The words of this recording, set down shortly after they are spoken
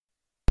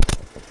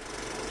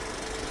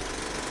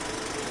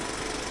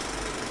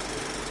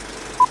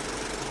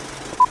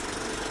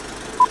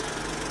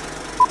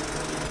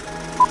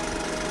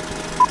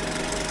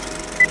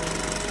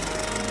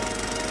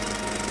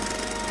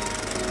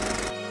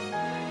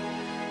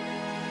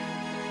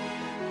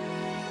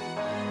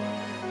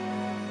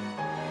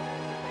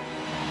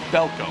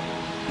Delco.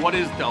 What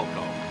is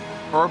Delco?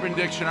 Urban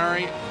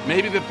Dictionary,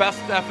 maybe the best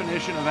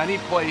definition of any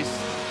place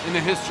in the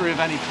history of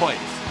any place.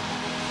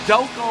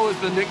 Delco is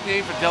the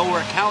nickname for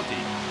Delaware County.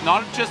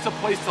 Not just a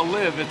place to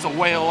live, it's a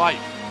way of life.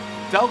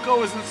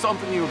 Delco isn't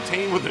something you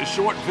obtain with a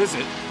short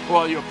visit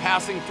while you're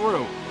passing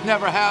through.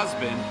 Never has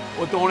been,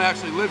 or don't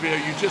actually live here,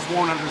 you just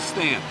won't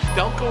understand.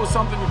 Delco is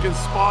something you can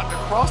spot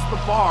across the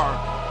bar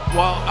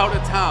while out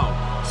of town.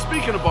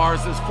 Speaking of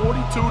bars, there's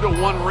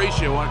 42-to-1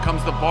 ratio when it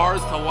comes to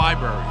bars to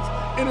libraries.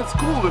 And it's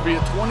cool to be a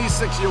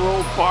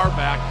 26-year-old bar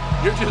back.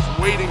 You're just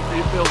waiting for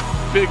your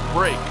big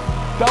break.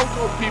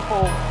 Delco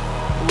people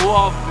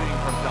love being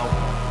from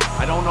Delco.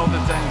 I don't know if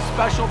there's anything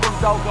special from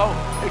Delco,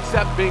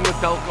 except being a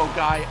Delco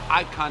guy,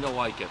 I kind of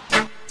like it.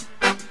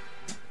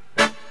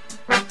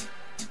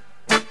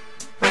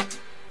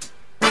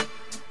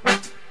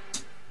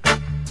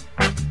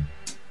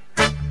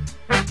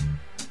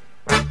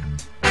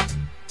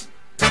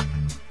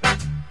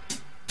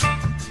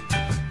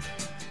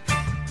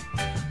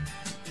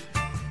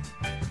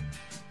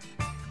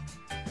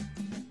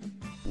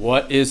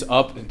 What is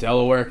up,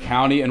 Delaware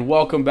County, and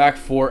welcome back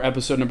for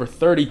episode number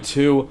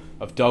 32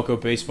 of Delco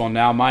Baseball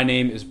Now. My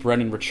name is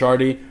Brendan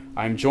Ricciardi.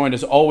 I'm joined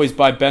as always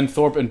by Ben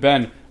Thorpe, and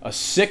Ben, a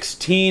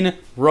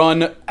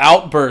 16-run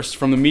outburst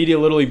from the Media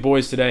Little League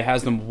boys today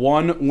has them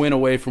one win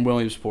away from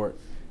Williamsport.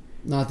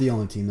 Not the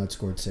only team that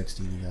scored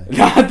 16 today.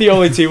 Not the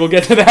only team. We'll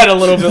get to that a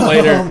little bit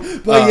later.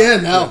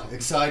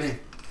 Exciting.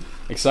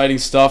 Exciting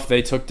stuff.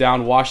 They took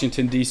down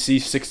Washington D.C.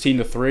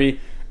 16-3.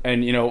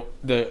 And, you know,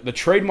 the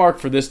trademark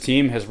for this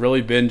team has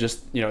really been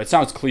just, you know, it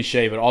sounds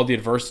cliche, but all the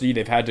adversity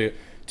they've had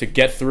to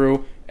get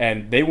through.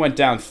 And they went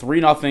down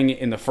 3-0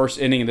 in the first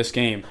inning of this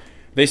game.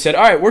 They said,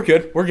 all right, we're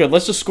good.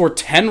 Let's just score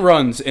 10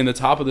 runs in the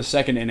top of the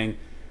second inning,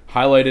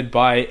 highlighted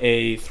by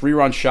a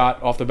 3-run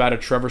shot off the bat of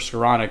Trevor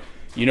Skoranek.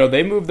 You know,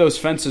 they moved those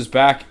fences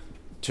back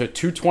to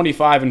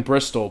 225 in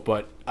Bristol,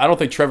 but I don't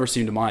think Trevor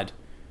seemed to mind.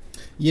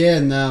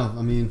 Yeah, no,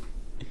 I mean,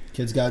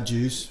 kid's got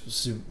juice.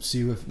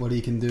 See what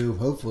he can do,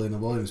 hopefully, in the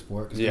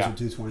Williamsport, because he's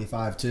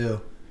 225 too.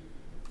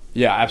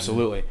 Yeah,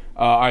 absolutely.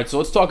 All right, so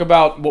let's talk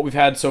about what we've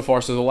had so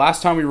far. So the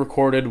last time we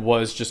recorded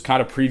was just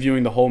kind of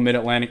previewing the whole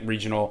Mid-Atlantic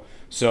Regional.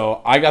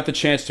 So I got the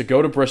chance to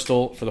go to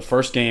Bristol for the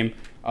first game.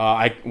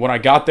 When I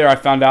got there, I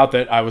found out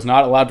that I was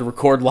not allowed to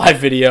record live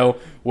video,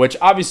 which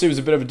obviously was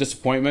a bit of a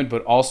disappointment,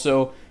 but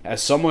also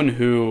as someone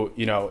who,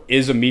 you know,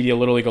 is a Media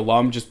Little League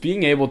alum, just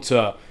being able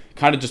to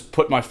kind of just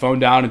put my phone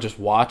down and just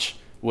watch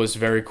was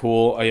very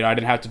cool. You know, I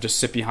didn't have to just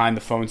sit behind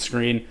the phone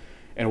screen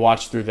and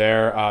watch through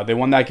there. They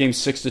won that game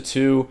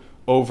 6-2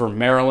 over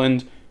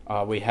Maryland.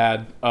 We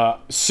had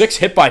 6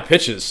 hit by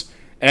pitches.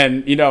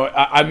 And, you know,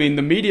 I mean,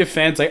 the media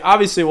fans, like,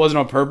 obviously it wasn't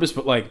on purpose,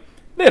 but, like,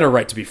 they had a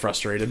right to be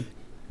frustrated.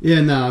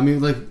 Yeah, no, I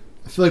mean, like,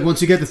 I feel like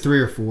once you get to 3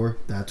 or 4,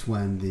 that's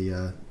when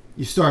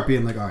you start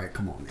being like, all right,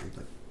 come on, man.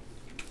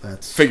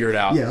 Let's figure it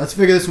out. Yeah, let's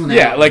figure this one out.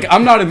 Yeah, like,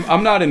 I'm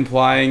not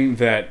implying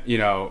that, you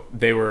know,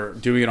 they were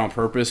doing it on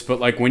purpose,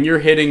 but, like, when you're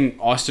hitting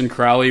Austin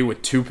Crowley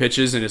with 2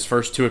 pitches in his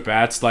first 2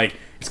 at-bats, like,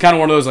 it's kind of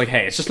one of those, like,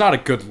 hey, it's just not a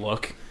good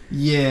look.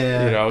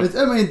 Yeah. You know, it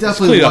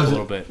definitely wasn't. Up a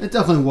little bit. It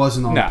definitely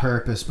wasn't on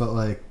purpose, but,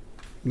 like,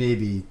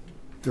 maybe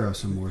throw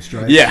some more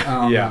strikes.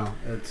 Yeah.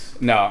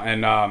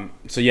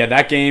 So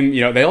that game,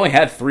 you know, they only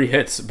had 3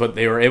 hits, but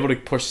they were able to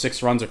push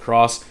 6 runs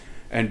across,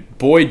 and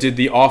boy, did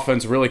the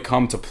offense really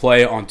come to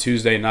play on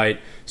Tuesday night.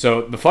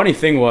 So the funny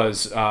thing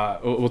was,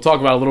 we'll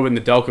talk about a little bit in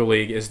the Delco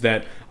League, is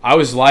that I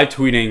was live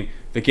tweeting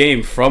the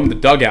game from the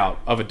dugout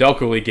of a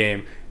Delco League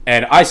game,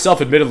 and I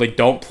self-admittedly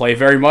don't play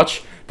very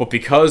much, but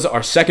because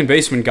our second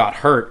baseman got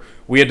hurt,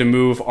 we had to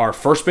move our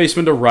first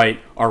baseman to right,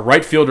 our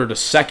right fielder to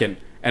second,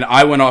 and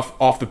I went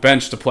off the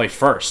bench to play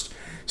first.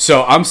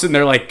 So I'm sitting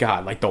there like,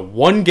 God, like the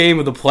one game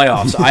of the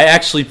playoffs I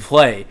actually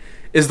play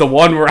is the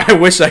one where I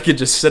wish I could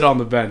just sit on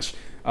the bench.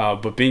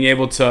 But being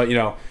able to, you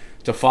know,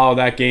 to follow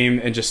that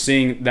game and just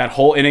seeing that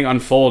whole inning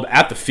unfold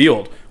at the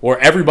field where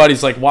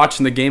everybody's like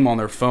watching the game on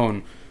their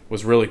phone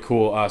was really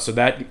cool. So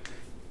that,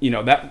 you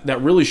know,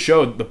 that really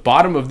showed the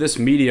bottom of this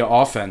Media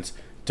offense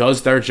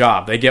does their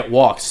job. They get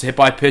walks, hit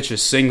by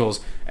pitches, singles,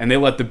 and they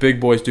let the big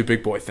boys do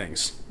big boy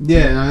things.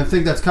 Yeah, and I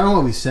think that's kind of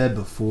what we said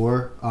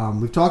before.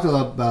 We've talked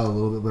about it a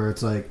little bit where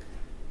it's like,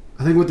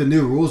 I think with the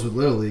new rules with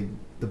Little League,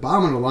 the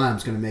bottom of the lineup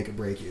is going to make or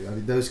break you. I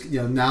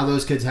mean, now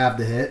those kids have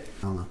to hit.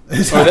 I don't know.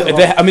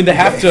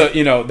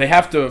 They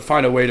have to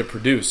find a way to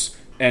produce.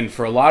 And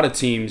for a lot of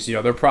teams, you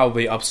know, they're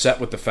probably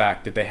upset with the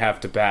fact that they have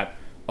to bat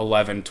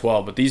 11,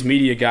 12. But these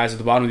Media guys at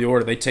the bottom of the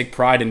order, they take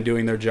pride in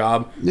doing their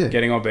job,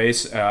 getting on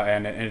base,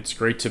 and it's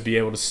great to be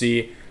able to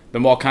see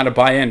them all kind of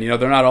buy in. You know,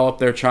 they're not all up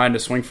there trying to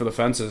swing for the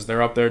fences.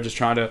 They're up there just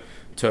trying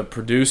to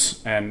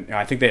produce. And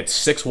I think they had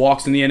 6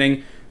 walks in the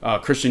inning.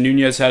 Christian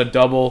Nunez had a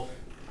double.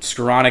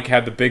 Skoranek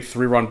had the big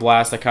 3-run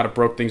blast that kind of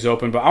broke things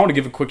open. But I want to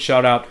give a quick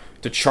shout-out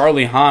to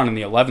Charlie Hahn in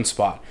the 11th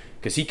spot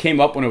because he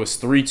came up when it was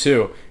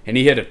 3-2, and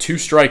he hit a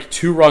 2-strike,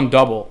 2-run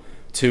double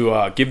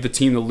to give the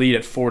team the lead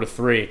at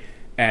 4-3.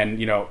 And,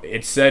 you know,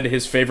 it said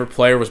his favorite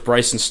player was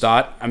Bryson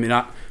Stott. I mean,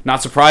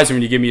 not surprising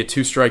when you give me a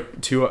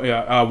 2-strike,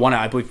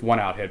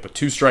 1-out hit, but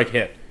 2-strike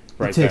hit.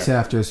 right he takes there.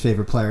 after his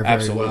favorite player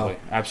very well.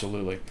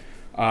 Absolutely.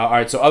 All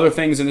right, so other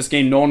things in this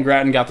game, Nolan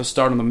Gratton got the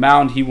start on the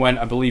mound. He went,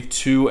 I believe,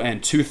 2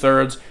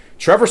 2/3.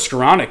 Trevor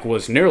Skoranek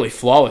was nearly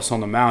flawless on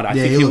the mound.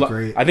 He looked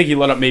great. I think he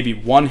let up maybe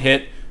 1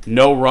 hit,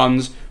 no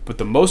runs. But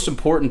the most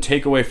important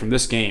takeaway from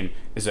this game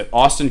is that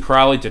Austin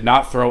Crowley did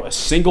not throw a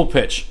single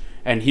pitch,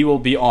 and he will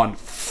be on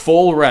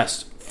full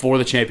rest for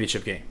the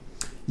championship game.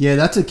 Yeah,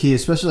 that's a key,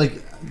 especially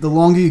like the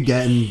longer you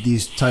get in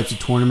these types of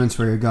tournaments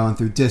where you're going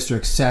through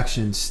districts,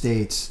 sections,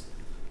 states,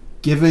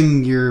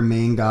 giving your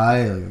main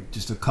guy like,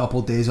 just a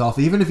couple days off,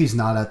 even if he's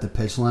not at the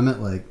pitch limit,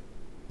 like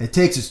it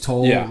takes its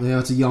toll. Yeah. You know,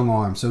 it's a young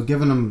arm, so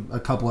giving him a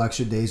couple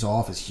extra days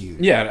off is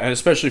huge. Yeah, and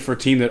especially for a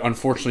team that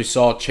unfortunately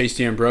saw Chase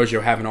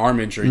D'Ambrosio have an arm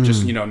injury,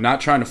 just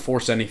not trying to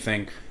force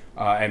anything,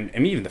 and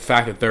even the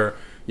fact that they're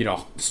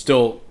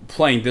still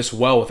playing this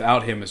well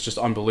without him is just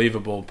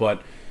unbelievable.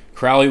 But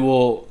Crowley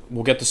will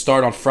get the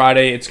start on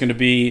Friday. It's going to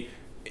be,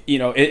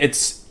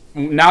 it's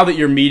now that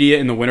you're media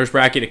in the winner's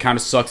bracket, it kind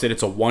of sucks that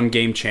it's a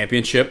 1-game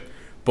championship.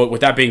 But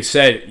with that being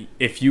said,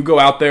 if you go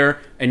out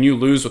there and you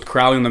lose with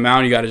Crowley on the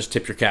mound, you got to just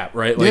tip your cap,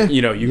 right? Like,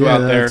 you go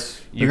out there,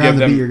 you give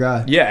them, beat your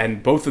guy. Yeah,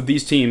 and both of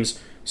these teams,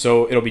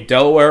 so it'll be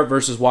Delaware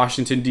versus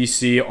Washington,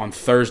 D.C. on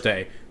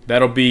Thursday.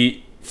 That'll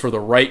be for the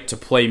right to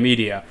play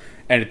media.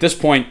 And at this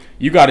point,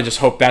 you got to just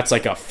hope that's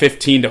like a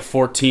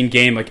 15-14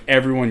 game, like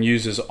everyone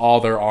uses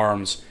all their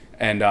arms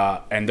and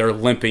they're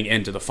limping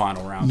into the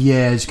final round.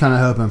 Yeah, just kind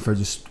of hoping for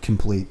just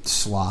complete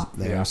slop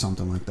there or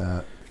something like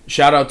that.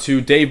 Shout out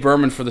to Dave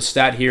Berman for the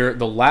stat here.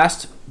 The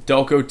last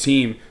Delco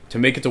team to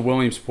make it to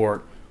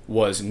Williamsport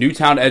was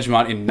Newtown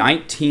Edgemont in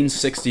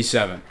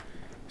 1967.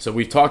 So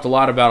we've talked a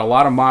lot about a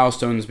lot of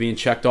milestones being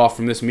checked off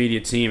from this media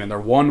team, and they're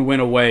 1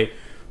 win away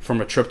from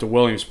a trip to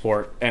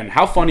Williamsport. And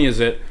how funny is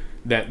it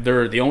that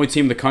they're the only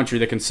team in the country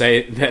that can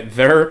say that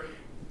their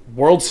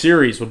World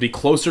Series would be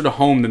closer to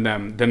home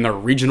than their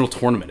regional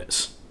tournament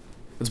is?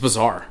 It's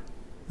bizarre.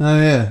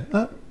 Oh,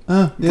 yeah.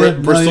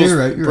 Bristol's, you're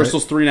right.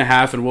 Bristol's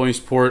 3.5, and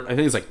Williamsport, I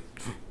think it's like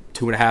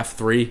 2.5,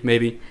 3,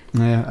 maybe.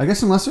 Yeah, I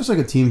guess unless there's like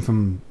a team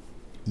from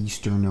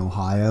Eastern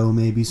Ohio,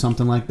 maybe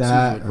something like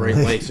that. Something like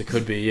Great Lakes, it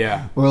could be,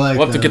 yeah. Or like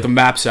we'll have to get the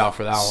maps out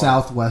for that one.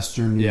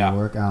 Southwestern New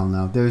York, I don't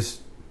know.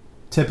 There's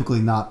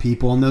typically not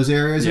people in those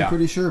areas, I'm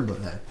pretty sure, but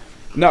hey.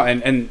 No,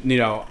 and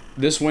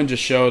this win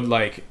just showed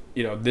like,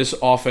 this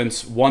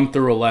offense 1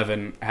 through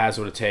 11 has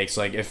what it takes.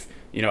 Like if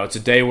it's a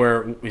day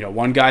where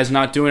one guy's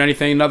not doing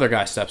anything, another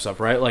guy steps up,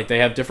 right? Like they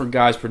have different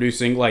guys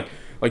producing. Like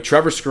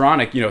Trevor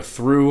Skoranek,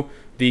 through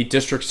the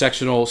district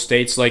sectional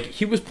states, like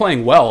he was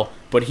playing well,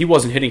 but he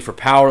wasn't hitting for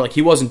power. Like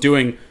he wasn't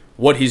doing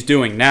what he's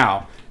doing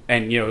now.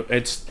 And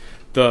it's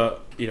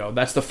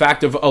that's the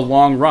fact of a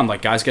long run.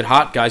 Like guys get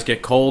hot, guys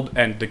get cold,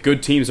 and the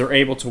good teams are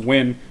able to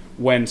win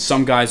when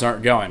some guys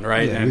aren't going,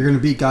 right? Yeah, and you're going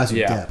to beat guys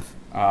with depth.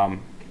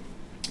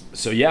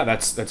 So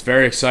that's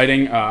very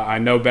exciting. I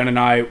know Ben and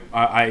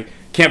I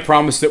can't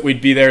promise that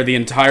we'd be there the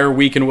entire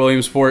week in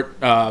Williamsport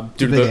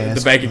due to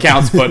the bank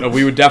accounts, but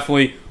we would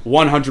definitely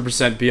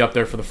 100% be up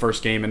there for the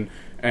first game.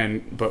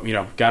 But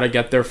got to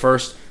get there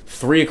first.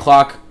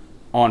 3:00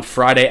 on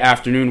Friday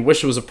afternoon.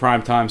 Wish it was a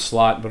prime time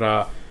slot, but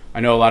I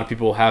know a lot of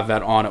people will have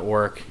that on at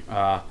work.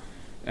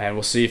 And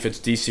we'll see if it's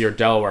DC or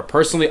Delaware.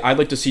 Personally, I'd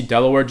like to see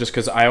Delaware just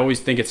because I always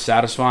think it's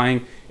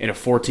satisfying in a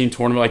 14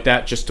 tournament like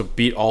that just to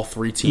beat all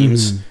 3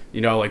 teams.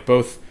 Like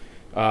both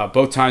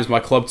times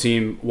my club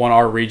team won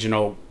our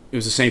regional, it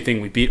was the same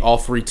thing. We beat all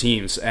 3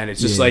 teams, and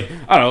it's just like,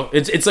 I don't know,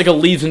 it's like a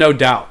leaves no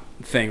doubt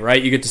thing,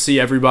 right? You get to see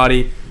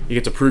everybody, you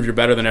get to prove you're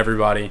better than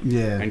everybody,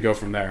 and go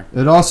from there.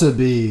 It'd also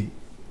be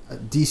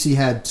DC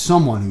had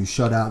someone who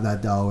shut out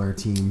that Delaware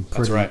team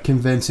pretty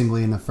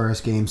convincingly in the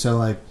first game, so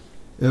like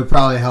it would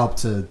probably help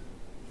to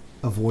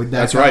avoid that.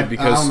 That's right,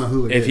 because I don't know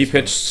who it if is, he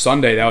pitched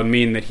Sunday, that would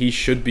mean that he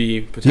should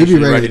be potentially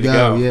ready to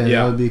go. Yeah,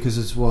 that would be because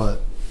it's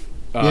what.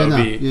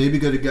 He'd be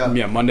good to go.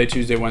 Yeah, Monday,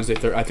 Tuesday, Wednesday,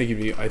 Thursday. I think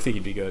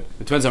he'd be good. It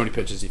depends how many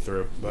pitches he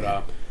threw,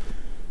 but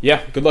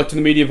good luck to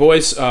the media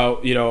boys.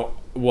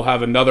 We'll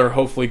have another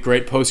hopefully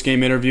great post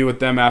game interview with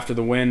them after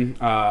the win.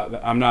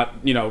 I'm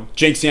not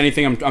jinxing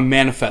anything. I'm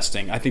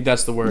manifesting. I think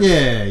that's the word.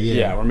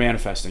 Yeah, we're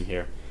manifesting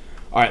here.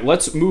 All right,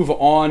 let's move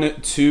on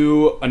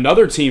to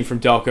another team from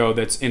Delco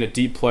that's in a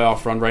deep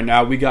playoff run right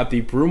now. We got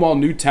the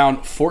Broomall-Newtown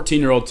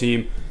 14-year-old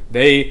team.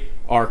 They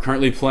are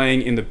currently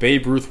playing in the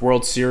Babe Ruth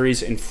World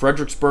Series in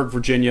Fredericksburg,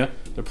 Virginia.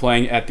 They're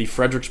playing at the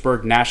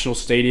Fredericksburg National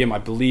Stadium. I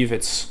believe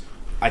it's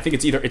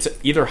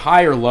either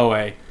high or low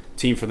A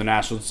team for the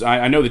Nationals.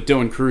 I know that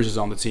Dylan Cruz is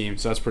on the team,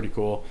 so that's pretty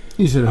cool.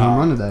 He should have home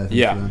run today.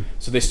 Yeah.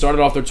 So they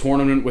started off their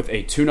tournament with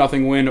a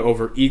 2-0 win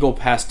over Eagle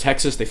Pass,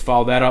 Texas. They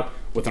followed that up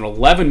with an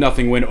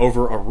 11-0 win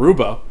over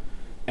Aruba,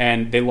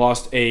 and they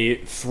lost a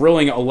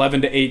thrilling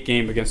 11-8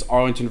 game against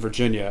Arlington,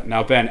 Virginia.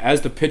 Now, Ben,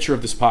 as the pitcher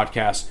of this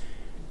podcast,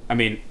 I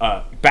mean,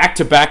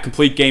 back-to-back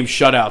complete game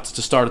shutouts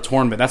to start a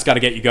tournament. That's got to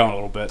get you going a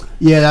little bit.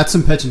 Yeah, that's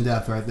some pitching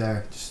depth right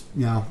there. Just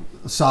a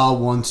solid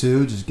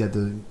 1-2. Just get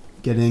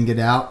in, get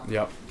out.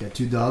 Yep. Get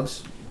 2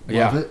 dubs.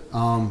 Love it.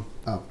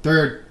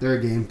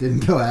 Third game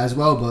didn't go as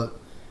well, but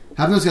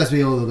having those guys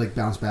be able to like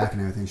bounce back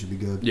and everything should be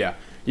good.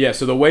 Yeah.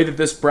 So the way that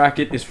this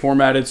bracket is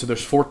formatted, so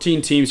there's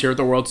 14 teams here at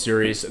the World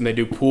Series, and they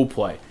do pool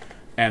play.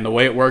 And the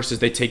way it works is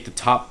they take the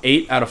top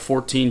 8 out of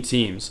 14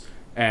 teams,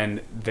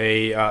 and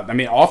they,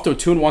 off to a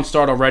 2-1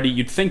 start already.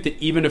 You'd think that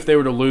even if they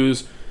were to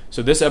lose,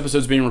 so this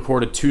episode's being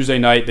recorded Tuesday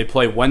night. They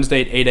play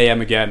Wednesday at 8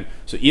 a.m. again.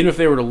 So even if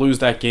they were to lose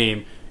that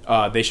game,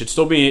 they should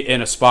still be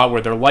in a spot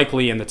where they're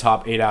likely in the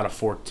top 8 out of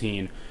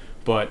 14.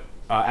 But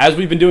as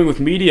we've been doing with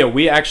media,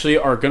 we actually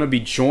are going to be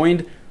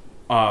joined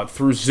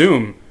through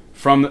Zoom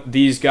from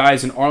these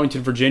guys in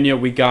Arlington, Virginia.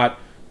 We got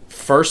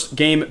first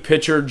game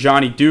pitcher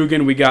Johnny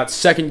Dugan. We got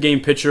second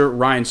game pitcher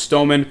Ryan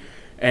Stoneman.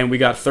 And we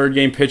got third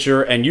game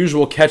pitcher and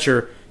usual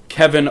catcher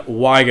Kevin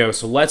Wygo.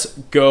 So let's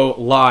go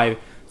live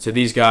to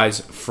these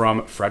guys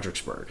from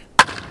Fredericksburg.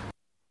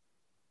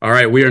 All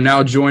right, we are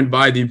now joined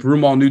by the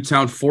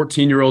Broomall-Newtown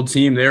 14-year-old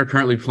team. They are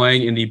currently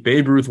playing in the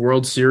Babe Ruth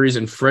World Series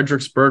in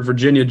Fredericksburg,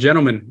 Virginia.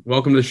 Gentlemen,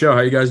 welcome to the show. How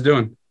you guys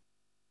doing?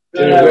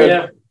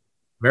 Good.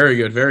 Very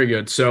good, very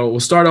good. So we'll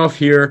start off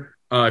here.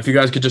 If you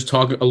guys could just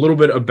talk a little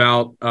bit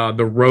about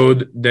the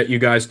road that you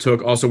guys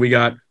took. Also, we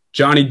got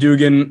Johnny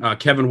Dugan,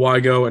 Kevin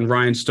Wygo, and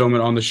Ryan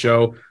Stoneman on the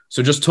show.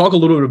 So just talk a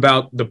little bit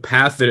about the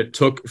path that it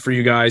took for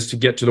you guys to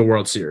get to the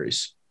World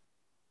Series.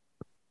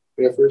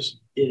 Yeah, first.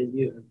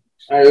 Yeah.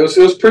 All right, it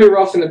was pretty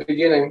rough in the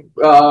beginning.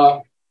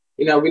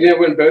 We didn't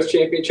win both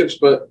championships,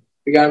 but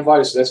we got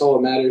invited, so that's all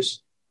that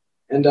matters.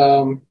 And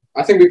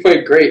I think we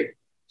played great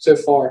so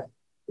far.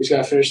 We just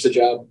got to finish the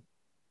job.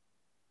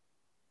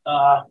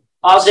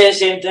 I'll say the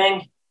same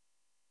thing.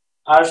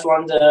 I just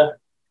wanted to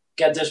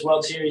get this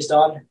World Series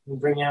done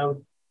and bring it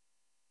home.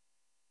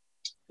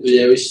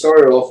 Yeah, we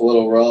started off a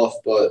little rough,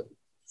 but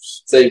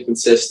staying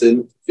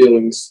consistent.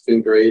 Feeling's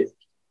been great.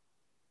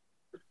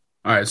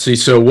 All right,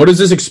 so what has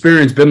this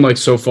experience been like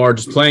so far,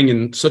 just playing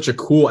in such a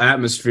cool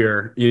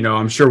atmosphere? You know,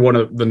 I'm sure one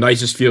of the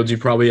nicest fields you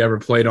probably ever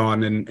played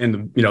on and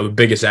the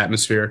biggest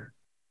atmosphere.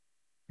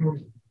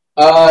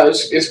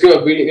 It's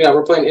good.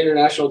 We're playing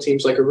international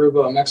teams like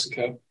Aruba and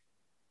Mexico.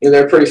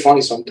 They're pretty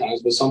funny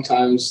sometimes, but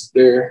sometimes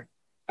I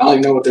don't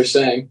even know what they're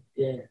saying.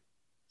 Yeah.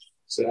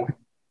 So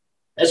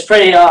it's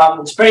pretty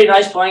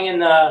nice playing in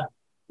the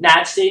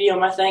Nat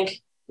Stadium, I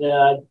think,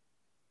 the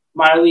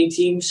minor league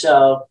team.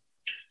 So,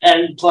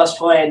 and plus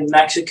playing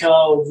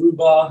Mexico,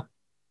 Aruba,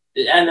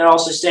 and they're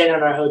also staying in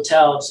our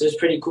hotel. So it's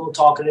pretty cool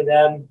talking to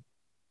them.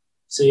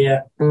 So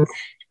yeah.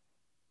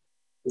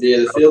 Yeah,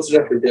 the fields are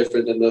definitely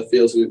different than the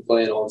fields we've been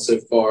playing on so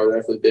far.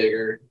 They're definitely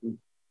bigger.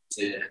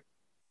 Yeah.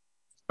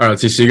 All right,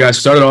 so you guys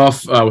started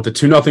off with a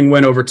 2-0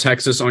 win over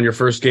Texas on your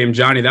first game.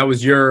 Johnny, that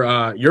was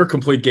your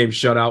complete game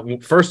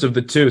shutout, first of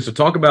the two. So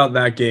talk about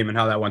that game and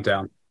how that went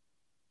down.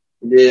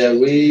 Yeah,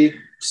 we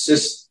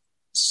just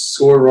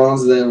scored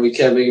runs, and then we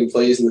kept making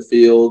plays in the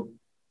field.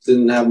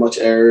 Didn't have much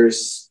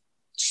errors.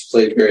 Just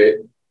played great.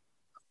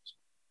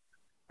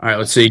 All right,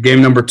 let's see.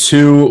 Game number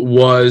 2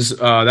 was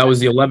that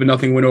was the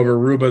 11-0 win over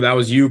Aruba. That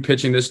was you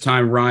pitching this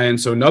time, Ryan.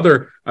 So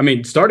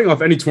starting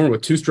off any tournament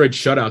with 2 straight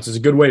shutouts is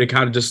a good way to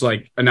kind of just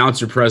like announce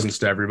your presence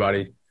to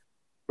everybody.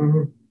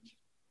 Mm-hmm.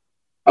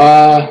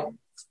 I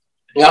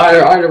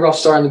had a rough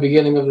start in the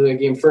beginning of the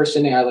game. First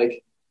inning, I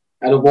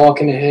had a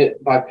walk and a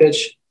hit by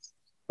pitch.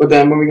 But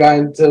then when we got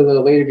into the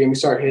later game, we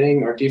started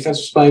hitting. Our defense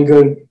was playing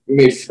good.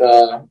 We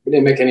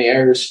didn't make any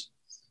errors.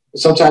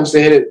 Sometimes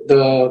they hit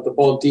the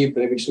ball deep,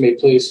 and we just made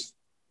plays.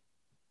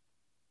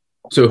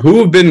 So who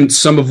have been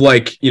some of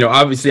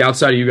obviously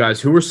outside of you guys,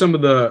 who are some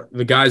of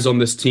the guys on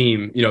this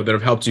team, that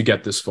have helped you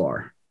get this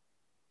far?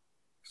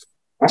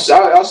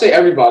 I'll say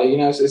everybody.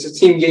 It's a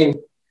team game.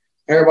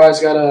 Everybody's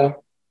got to,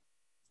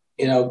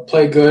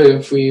 play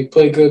good. If we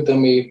play good,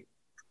 then we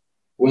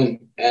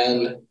win.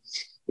 And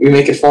we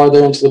make it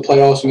farther into the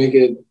playoffs, make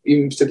it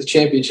even to the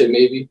championship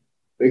maybe.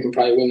 We can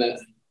probably win that.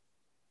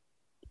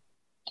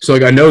 So,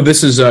 I know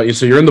this is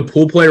so you're in the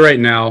pool play right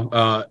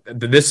now.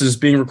 This is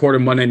being recorded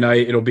Monday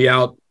night. It'll be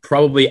out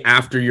probably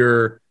after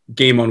your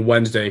game on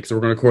Wednesday because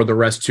we're going to record the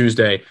rest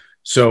Tuesday.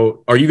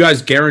 So, are you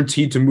guys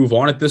guaranteed to move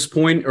on at this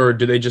point, or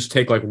do they just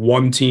take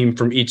one team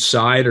from each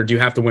side, or do you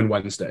have to win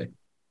Wednesday?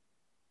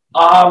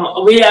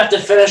 We have to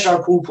finish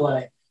our pool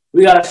play.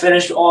 We got to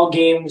finish all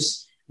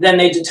games. Then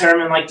they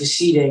determine the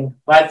seeding.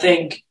 But I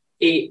think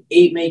eight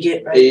make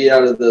it. Right? 8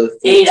 out of the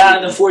 14. 8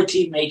 out of the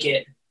 14 make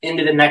it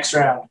into the next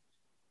round.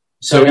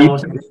 So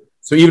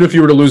even if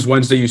you were to lose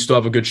Wednesday, you still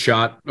have a good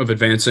shot of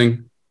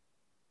advancing?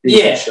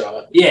 Yeah.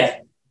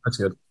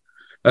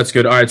 That's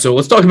good. All right, so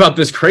let's talk about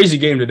this crazy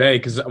game today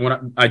because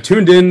when I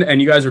tuned in and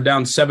you guys were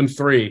down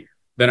 7-3,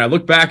 then I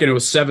looked back and it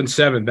was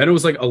 7-7. Then it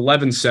was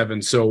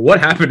 11-7. So what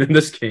happened in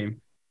this game?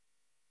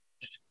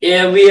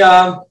 Yeah, we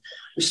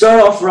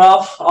started off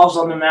rough. I was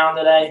on the mound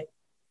today.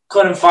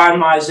 Couldn't find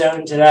my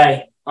zone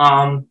today.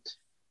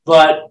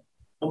 But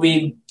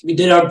we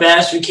did our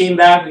best. We came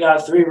back. We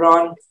got a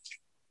 3-run.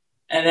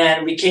 And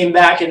then we came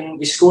back and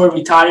we scored.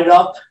 We tied it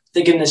up, I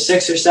think in the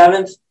 6th or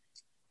 7th.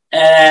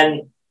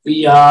 And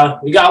we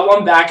got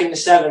one back in the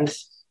 7th,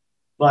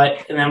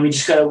 and then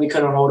we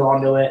couldn't hold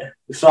on to it.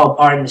 We fell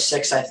apart in the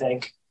 6th, I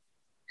think.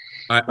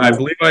 I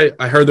believe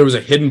I heard there was a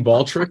hidden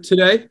ball trick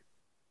today.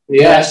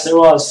 Yes, there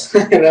was.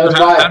 That was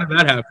How did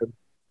that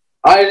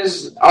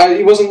happen?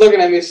 He wasn't looking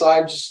at me, so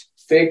I just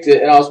faked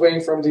it, and I was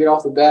waiting for him to get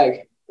off the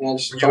bag, and I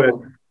just jumped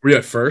him. Were you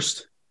at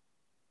first?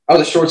 I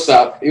was a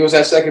shortstop. He was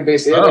at second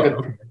base. He had like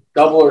a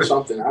double or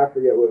something. I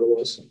forget what it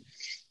was.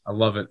 I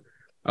love it.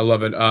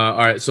 All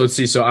right, so let's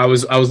see. So I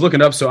was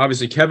looking up. So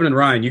obviously Kevin and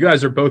Ryan, you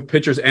guys are both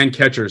pitchers and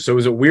catchers. So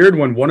is it weird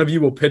when one of you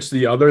will pitch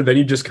the other, then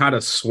you just kind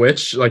of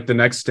switch like the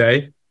next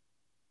day?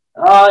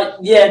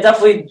 Yeah,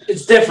 definitely.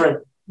 It's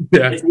different.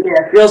 Yeah.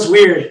 It feels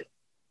weird.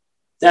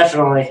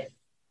 Definitely.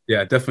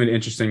 Yeah, definitely an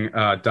interesting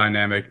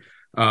dynamic.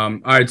 All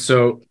right,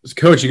 so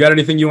Coach, you got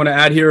anything you want to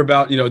add here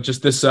about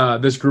just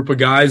this group of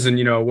guys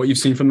and what you've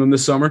seen from them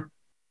this summer?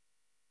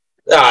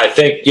 I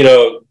think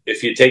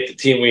if you take the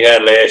team we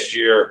had last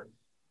year,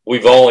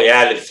 we've only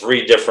added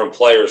 3 different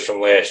players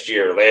from last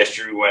year. Last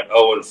year we went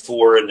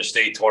 0-4 in the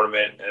state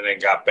tournament and then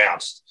got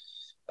bounced.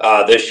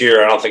 This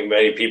year I don't think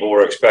many people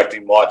were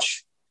expecting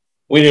much.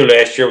 We knew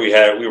last year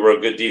we were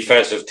a good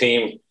defensive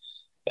team,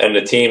 and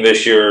the team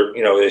this year,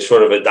 they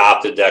sort of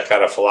adopted that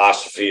kind of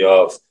philosophy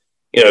of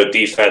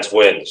defense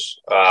wins.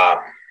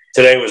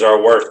 Today was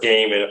our worst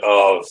game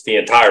of the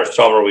entire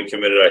summer. We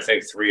committed, I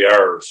think, 3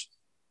 errors.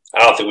 I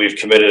don't think we've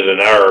committed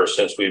an error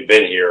since we've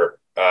been here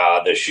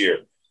this year.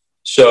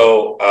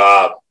 So,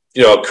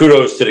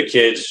 kudos to the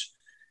kids.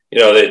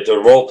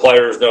 The role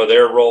players know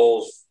their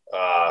roles.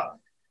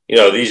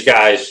 These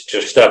guys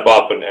just step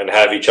up and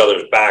have each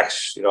other's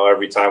backs,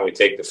 every time we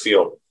take the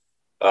field.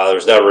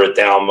 There's never a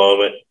down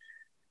moment.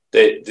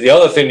 The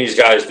other thing these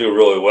guys do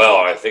really well,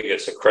 I think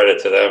it's a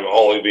credit to them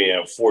only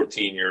being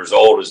 14 years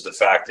old, is the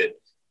fact that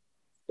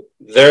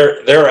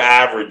they're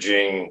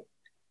averaging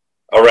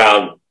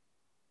around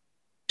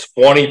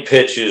 20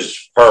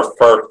 pitches per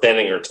first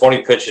inning or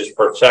 20 pitches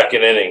per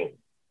second inning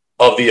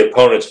of the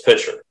opponent's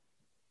pitcher.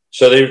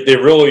 So they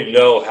really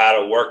know how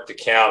to work the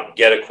count,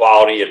 get a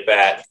quality at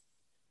bat,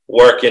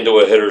 work into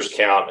a hitter's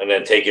count, and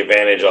then take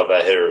advantage of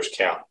that hitter's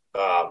count.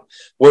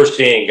 We're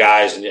seeing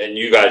guys, and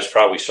you guys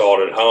probably saw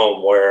it at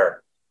home,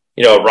 where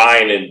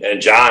Ryan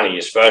and Johnny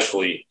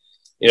especially,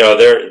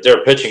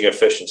 their pitching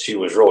efficiency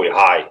was really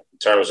high in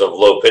terms of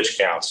low pitch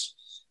counts.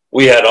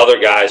 We had other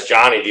guys.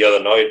 Johnny the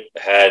other night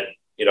had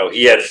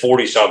he had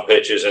 40-some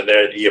pitches, and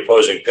the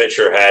opposing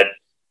pitcher had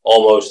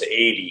almost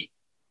 80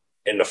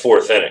 in the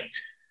 4th inning.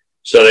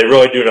 So they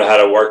really do know how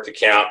to work the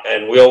count.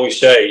 And we always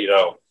say,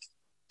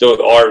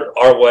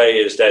 our way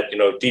is that,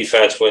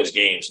 defense wins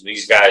games. And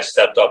these guys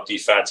stepped up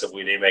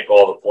defensively. They make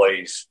all the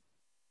plays.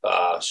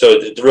 So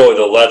really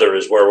the leather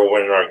is where we're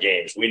winning our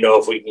games. We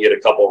know if we can get a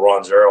couple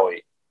runs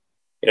early,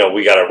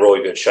 we got a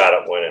really good shot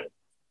at winning.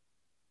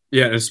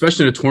 Yeah, and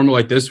especially in a tournament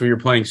like this where you're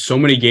playing so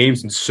many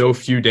games in so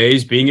few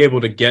days, being able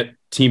to get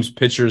teams'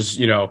 pitchers,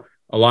 a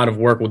lot of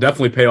work will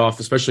definitely pay off,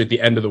 especially at the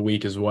end of the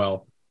week as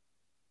well.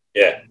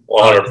 Yeah,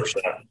 100%.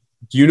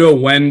 Do you know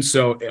when,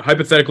 so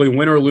hypothetically,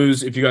 win or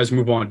lose, if you guys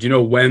move on, do you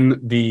know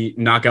when the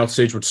knockout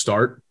stage would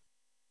start?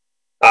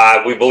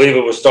 We believe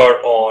it will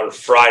start on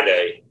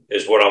Friday,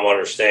 is what I'm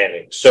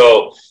understanding.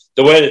 So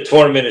the way the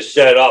tournament is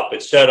set up,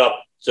 it's set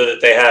up so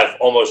that they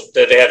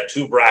have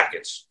 2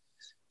 brackets.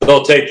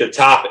 They'll take the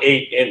top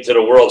 8 into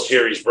the World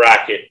Series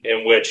bracket,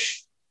 in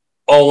which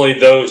only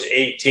those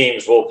 8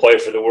 teams will play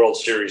for the World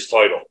Series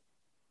title.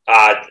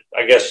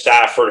 I guess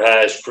Stafford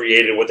has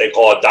created what they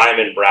call a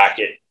diamond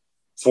bracket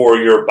for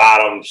your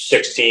bottom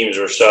 6 teams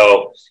or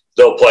so.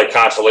 They'll play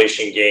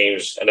consolation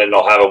games, and then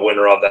they'll have a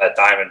winner of that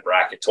diamond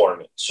bracket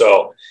tournament.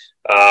 So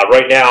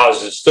right now,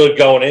 as it stood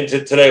going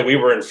into today, we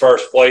were in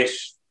first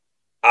place,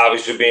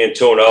 obviously being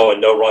 2-0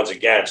 and no runs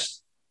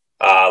against.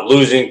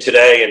 Losing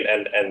today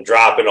and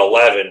dropping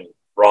 11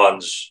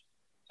 runs,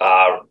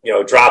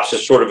 drops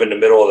us sort of in the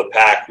middle of the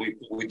pack.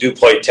 We do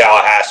play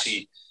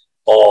Tallahassee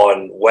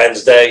on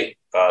Wednesday,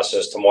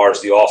 since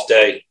tomorrow's the off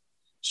day.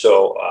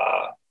 So,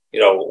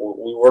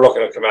 we're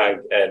looking to come out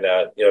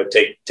and,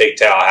 take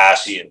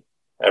Tallahassee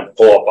and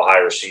pull up a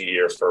higher seed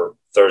here for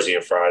Thursday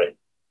and Friday.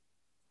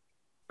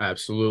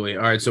 Absolutely.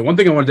 All right. So one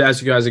thing I wanted to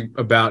ask you guys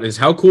about is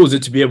how cool is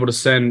it to be able to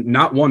send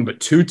not 1,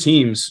 but 2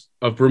 teams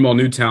of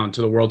Broomall-Newtown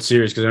to the World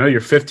Series? Because I know your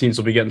 15s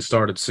will be getting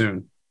started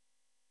soon.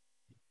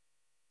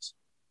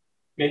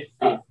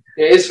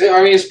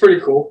 It's pretty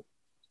cool.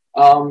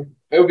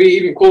 It would be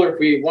even cooler if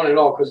we won it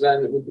all, because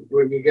then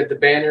we get the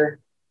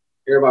banner.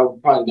 Everybody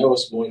would probably know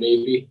us more,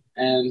 maybe.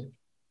 And,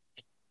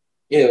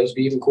 yeah, it would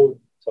be even cooler.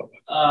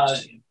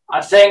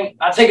 I think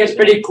it's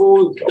pretty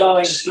cool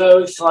going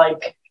both,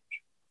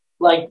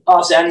 like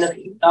us and the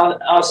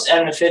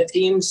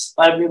 15s.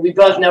 I mean, we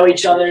both know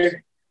each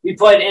other. We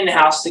played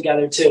in-house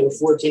together too,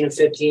 14 and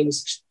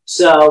 15s.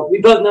 So we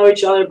both know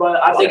each other,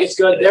 but I think it's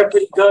good. They're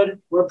pretty good.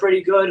 We're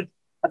pretty good.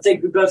 I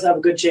think we both have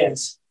a good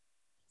chance.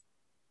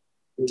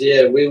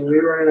 Yeah, we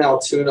were in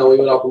Altoona. We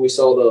went up and we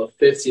saw the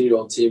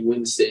 15-year-old team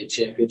win state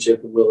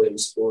championship in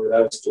Williamsport.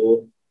 That was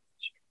cool.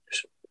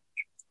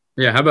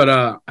 Yeah, how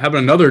about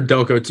another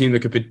Delco team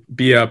that could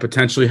be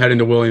potentially heading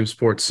to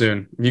Williamsport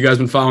soon? Have you guys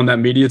been following that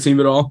media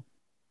team at all?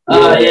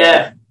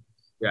 Yeah.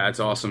 Yeah, it's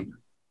awesome.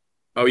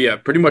 Oh yeah,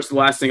 pretty much the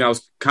last thing I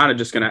was kind of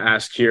just going to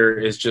ask here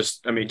is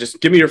just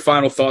give me your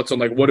final thoughts on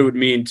like what it would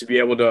mean to be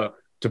able to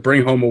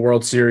bring home a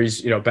World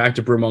Series, back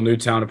to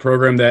Broomall-Newtown, a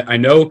program that I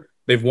know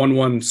they've won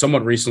one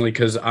somewhat recently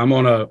because I'm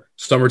on a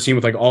summer team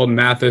with like Alden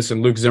Mathis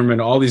and Luke Zimmerman.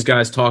 All these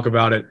guys talk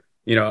about it.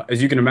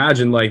 As you can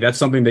imagine, like that's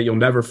something that you'll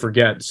never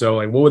forget. So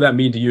like, what would that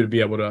mean to you to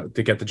be able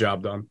to get the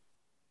job done?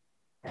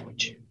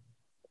 It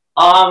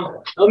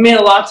would mean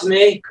a lot to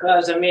me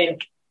because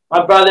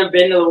my brother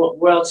been to the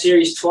World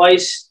Series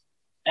twice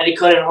and he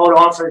couldn't hold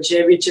on for a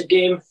championship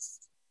game,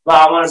 but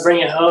I want to bring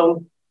it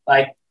home,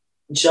 like,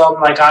 and show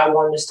him like I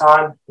won this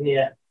time.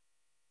 Yeah.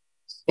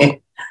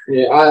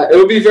 Yeah, it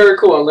would be very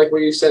cool. And like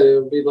what you said,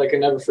 it would be like a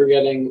never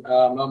forgetting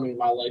moment in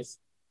my life.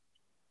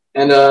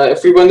 And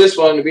if we win this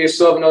one, we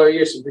still have another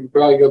year, so we can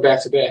probably go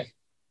back to back.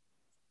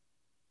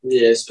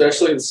 Yeah,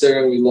 especially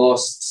considering we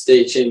lost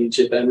state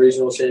championship and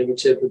regional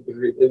championship,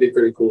 it'd be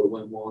pretty cool to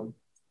win one.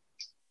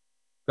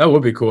 That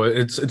would be cool.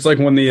 It's like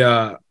when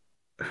the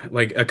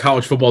like a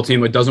college football team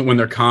that doesn't win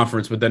their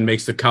conference, but then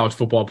makes the college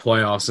football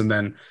playoffs, and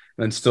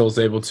then still is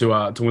able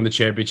to win the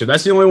championship.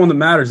 That's the only one that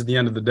matters at the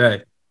end of the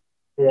day.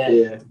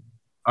 Yeah.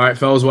 All right,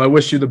 fellas. Well, I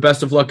wish you the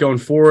best of luck going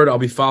forward. I'll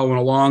be following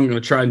along. I'm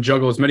going to try and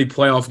juggle as many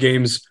playoff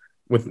games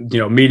with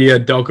media,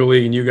 Delco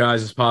League, and you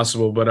guys as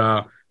possible.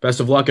 But best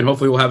of luck, and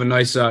hopefully we'll have a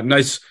nice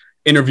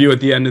interview at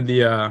the end of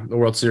the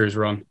World Series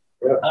run.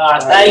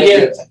 Thank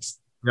you.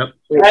 Yep.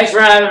 Thanks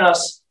for having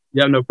us.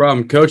 Yeah, no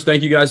problem, Coach.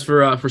 Thank you guys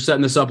for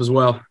setting this up as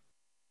well.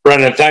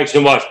 Brendan, thanks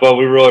so much, bud.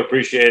 We really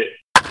appreciate it.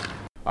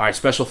 All right,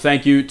 special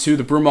thank you to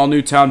the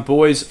Broomall-Newtown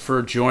boys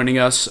for joining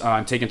us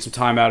and taking some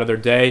time out of their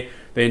day.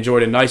 They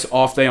enjoyed a nice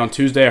off day on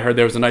Tuesday. I heard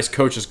there was a nice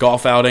coach's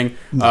golf outing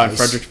in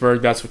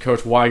Fredericksburg. That's what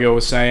Coach Wygo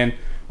was saying.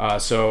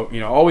 So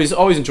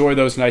always enjoy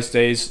those nice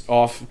days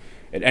off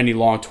at any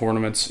long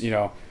tournaments.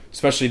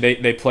 Especially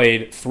they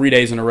played 3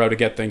 days in a row to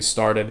get things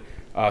started.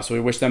 So we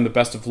wish them the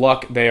best of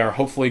luck. They are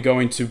hopefully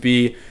going to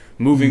be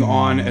moving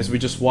on, as we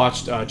just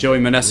watched Joey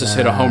Meneses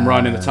hit a home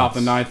run in the top of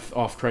the ninth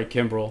off Craig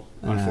Kimbrell.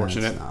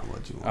 Unfortunate.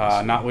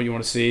 Not what you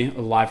want to see.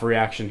 A live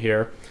reaction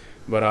here.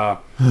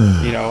 But,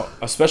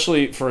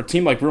 especially for a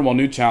team like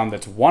Broomall-Newtown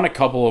that's won a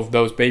couple of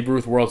those Babe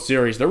Ruth World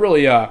Series, they're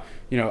really,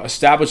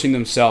 establishing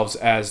themselves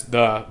as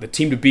the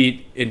team to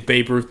beat in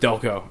Babe Ruth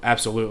Delco.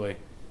 Absolutely.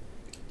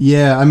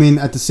 Yeah,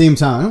 at the same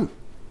time,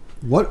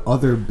 what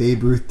other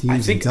Babe Ruth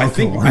teams in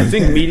Delco I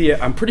think media,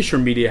 I'm pretty sure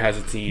media has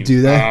a team.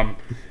 Do they?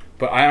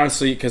 But I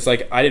honestly, because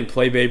I didn't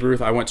play Babe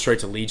Ruth, I went straight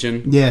to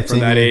Legion for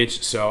that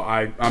age, so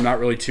I'm not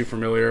really too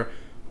familiar.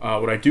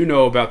 What I do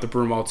know about the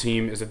Broomall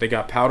team is that they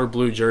got powder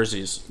blue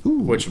jerseys,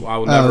 which I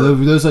will never. Oh,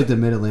 those like the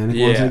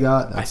Mid-Atlantic ones they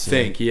got? I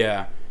think,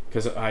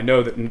 because I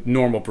know that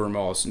normal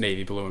Broomall is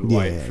navy blue and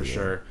white for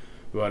sure.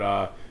 But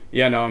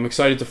I'm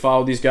excited to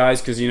follow these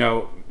guys because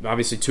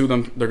obviously two of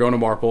them they're going to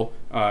Marple.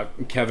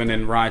 Kevin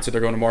and Ryan said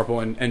they're going to Marple,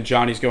 and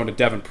Johnny's going to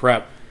Devon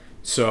Prep.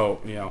 So,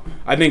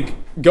 I think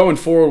going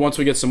forward, once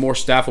we get some more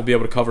staff, we'll be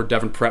able to cover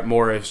Devon Prep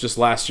more. It's just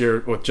last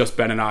year with just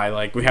Ben and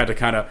I, we had to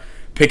kind of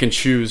pick and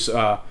choose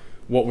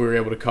what we were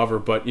able to cover.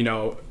 But,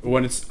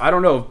 when I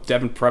don't know if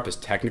Devon Prep is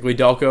technically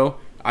Delco.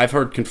 I've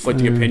heard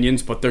conflicting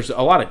opinions, but there's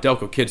a lot of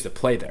Delco kids that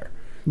play there.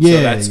 Yeah.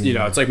 So that's,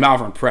 it's like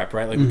Malvern Prep,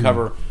 right? We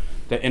cover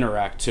the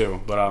Interact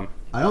too. But,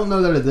 I don't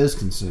know that it is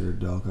considered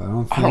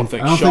Delco. I don't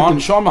think.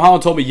 Sean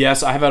Mulholland told me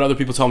yes. I have had other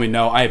people tell me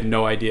no. I have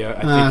no idea.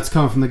 I think it's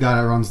coming from the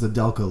guy that runs the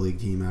Delco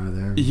League team out of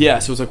there. Yeah,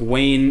 so it's like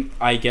Wayne,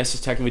 I guess,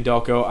 is technically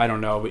Delco. I don't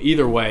know. But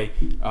either way,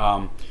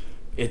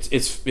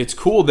 it's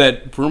cool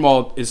that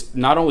Broomall is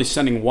not only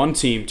sending one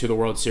team to the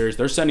World Series,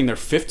 they're sending their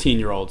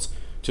 15-year-olds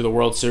to the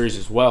World Series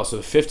as well. So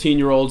the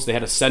 15-year-olds, they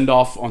had a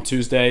send-off on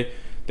Tuesday.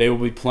 They will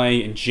be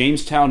playing in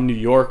Jamestown, New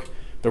York.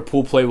 Their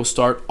pool play will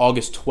start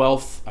August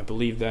 12th. I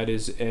believe that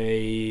is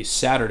a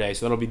Saturday.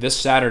 So that'll be this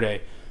Saturday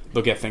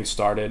they'll get things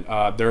started.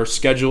 Their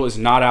schedule is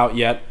not out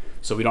yet,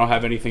 so we don't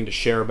have anything to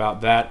share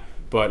about that.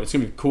 But it's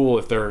going to be cool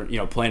if they're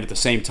playing at the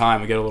same time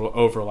and get a little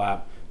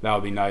overlap. That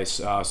would be nice.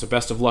 So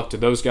best of luck to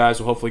those guys.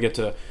 We'll hopefully get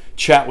to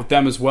chat with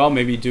them as well.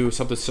 Maybe do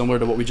something similar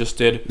to what we just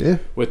did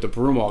with the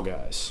Broomall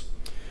guys.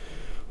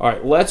 All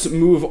right, let's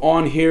move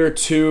on here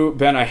to,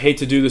 Ben, I hate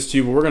to do this to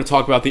you, but we're going to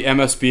talk about the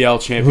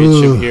MSBL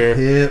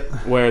championship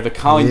where the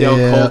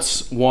Collingdale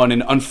Colts won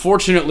an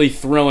unfortunately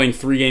thrilling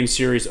 3-game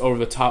series over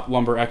the Top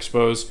Lumber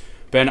Expos.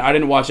 Ben, I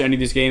didn't watch any of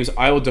these games.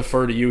 I will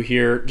defer to you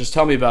here. Just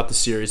tell me about the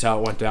series, how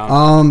it went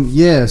down.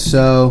 We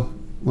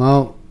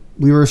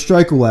were a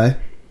strike away,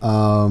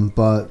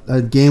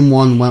 but game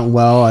one went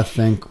well. I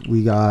think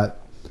we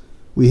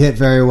hit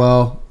very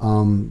well.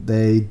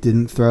 They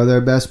didn't throw their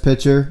best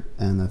pitcher,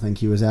 and I think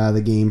he was out of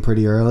the game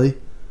pretty early.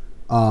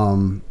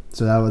 So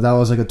that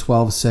was like a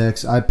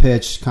 12-6. I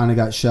pitched, kind of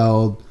got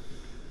shelled.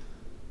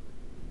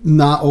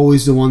 Not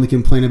always the one to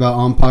complain about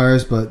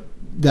umpires, but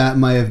that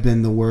might have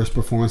been the worst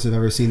performance I've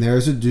ever seen.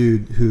 There's a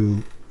dude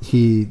who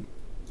he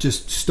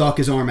just stuck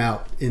his arm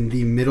out in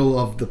the middle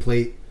of the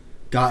plate,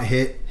 got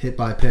hit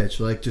by pitch,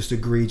 just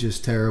egregious,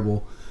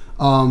 terrible.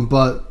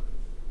 But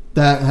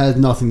that had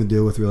nothing to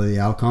do with really the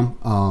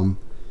outcome.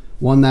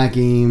 Won that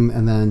game,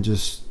 and then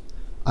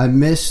I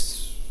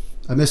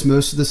missed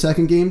most of the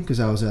second game because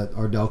I was at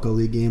our Delco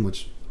League game,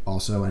 which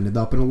also ended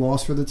up in a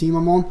loss for the team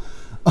I'm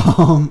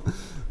on.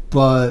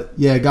 But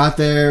yeah, got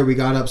there. We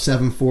got up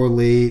 7-4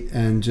 late,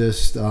 and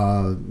just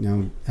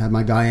had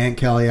my guy Aunt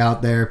Kelly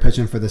out there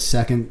pitching for the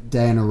second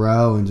day in a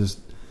row, and just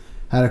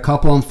had a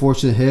couple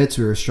unfortunate hits.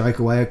 We were strike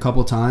away a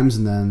couple times,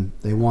 and then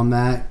they won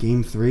that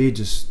game 3.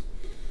 Just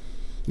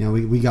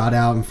we got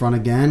out in front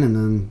again, and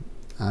then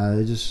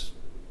they just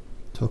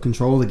took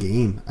control of the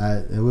game.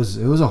 It was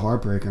a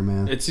heartbreaker,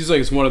 man. It seems like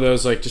it's one of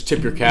those, like, just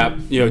tip your cap.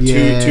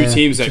 Two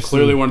teams that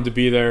clearly wanted to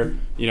be there.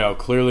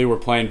 Clearly were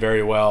playing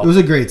very well. It was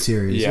a great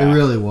series. Yeah. It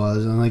really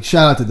was. And like,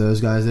 shout out to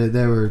those guys. They've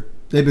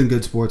been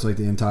good sports like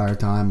the entire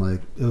time.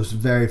 Like, it was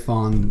very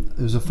fun.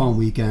 It was a fun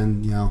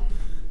weekend.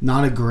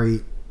 Not a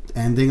great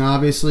ending,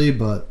 obviously,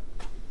 but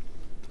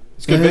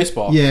it's good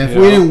baseball. Yeah, if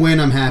we didn't win,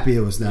 I'm happy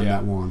it was them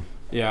that won.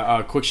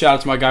 Yeah. Quick shout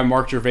out to my guy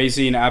Mark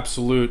Gervaisi, an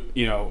absolute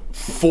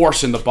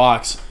force in the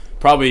box.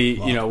 Probably,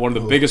 one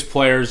of the biggest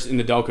players in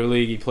the Delco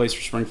League. He plays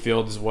for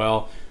Springfield as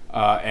well,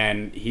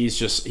 and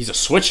he's a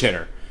switch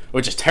hitter,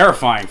 which is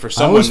terrifying for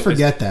someone. I always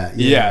forget that.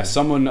 Yeah,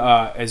 someone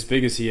as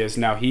big as he is.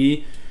 Now,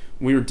 we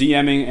were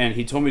DMing, and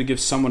he told me to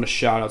give someone a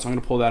shout out. So I'm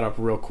going to pull that up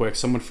real quick.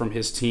 Someone from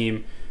his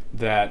team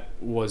that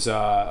was,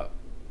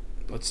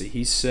 let's see.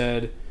 He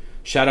said,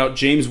 shout out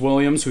James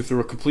Williams, who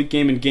threw a complete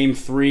game in Game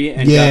 3.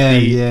 And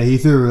he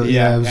threw.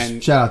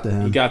 And shout out to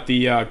him. He got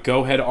the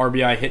go-ahead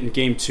RBI hit in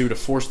Game 2 to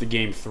force the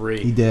Game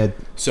 3. He did.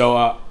 So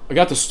I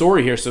got the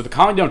story here. So the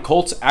Collingdale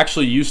Colts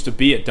actually used to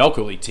be a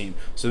Delco League team.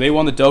 So they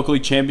won the Delco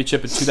League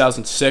championship in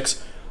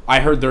 2006.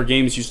 I heard their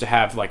games used to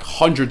have like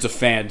hundreds of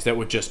fans that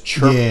would just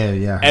chirp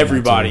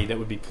everybody that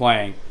would be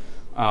playing.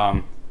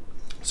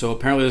 So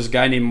apparently there's a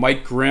guy named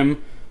Mike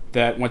Grimm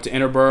that went to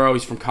Interborough.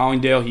 He's from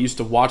Collingdale. He used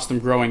to watch them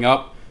growing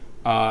up.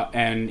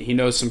 And he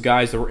knows some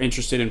guys that were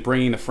interested in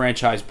bringing the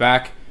franchise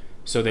back,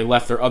 so they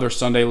left their other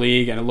Sunday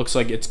league, and it looks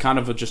like it's kind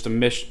of just a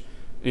mix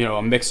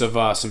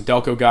of some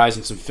Delco guys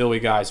and some Philly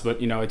guys.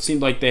 But it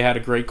seemed like they had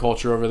a great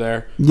culture over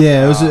there.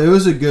 Yeah, it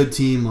was a good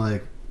team.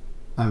 Like,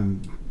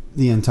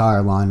 the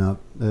entire lineup,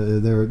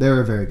 they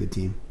were a very good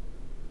team.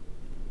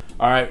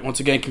 All right, once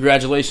again,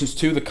 congratulations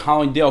to the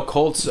Collingdale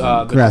Colts.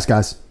 Congrats,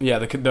 guys. Yeah,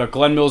 the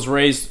Glen Mills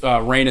Rays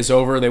reign is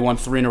over. They won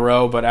 3 in a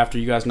row, but after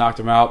you guys knocked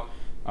them out,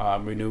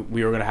 we knew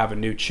we were going to have a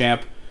new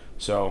champ,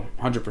 so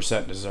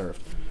 100%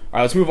 deserved. All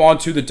right, let's move on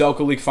to the Delco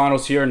League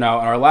Finals here. Now,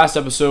 in our last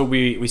episode,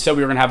 we said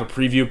we were going to have a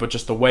preview, but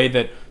just the way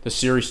that the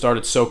series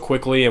started so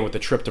quickly and with the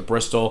trip to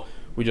Bristol,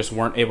 we just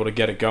weren't able to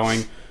get it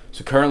going.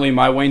 So currently,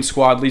 my Wayne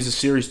squad leads the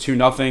series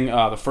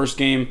 2-0. The first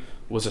game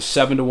was a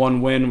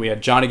 7-1 win. We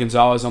had Johnny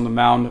Gonzalez on the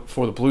mound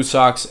for the Blue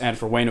Sox, and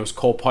for Wayne, it was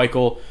Cole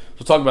Peichel.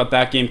 We'll talk about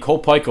that game.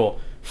 Cole Peichel,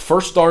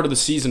 first start of the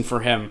season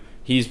for him.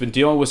 He's been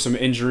dealing with some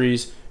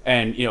injuries.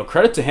 And,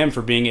 credit to him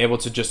for being able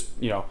to just,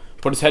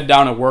 put his head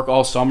down and work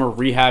all summer,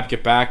 rehab,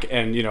 get back,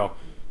 and,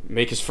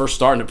 make his first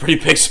start in a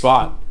pretty big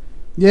spot.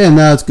 Yeah,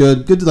 no, it's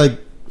good. Good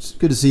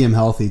to see him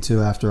healthy,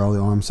 too, after all the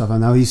arm stuff. I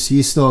know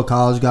he's still a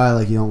college guy.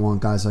 Like, you don't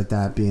want guys like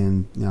that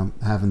being,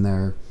 having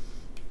their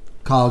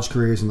college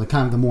careers and, like,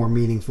 kind of the more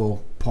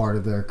meaningful part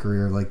of their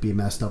career, like, be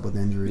messed up with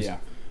injuries.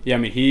 Yeah, I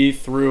mean, he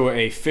threw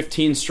a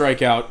 15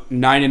 strikeout,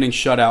 9-inning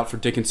shutout for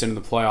Dickinson in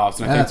the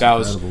playoffs, and I think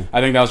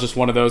that was just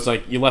one of those,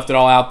 like, you left it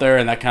all out there,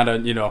 and that kind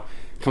of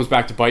comes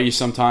back to bite you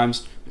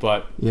sometimes.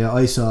 But yeah,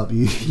 ice up,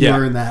 you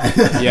earned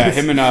that. Yeah,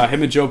 him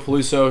and Joe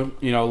Peluso,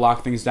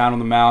 locked things down on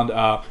the mound.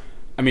 I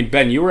mean,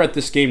 Ben, you were at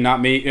this game,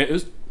 not me. It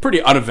was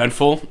pretty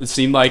uneventful. It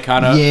seemed like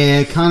kind of.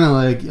 Yeah, kind of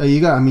like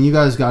you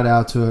guys got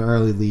out to an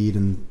early lead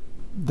and.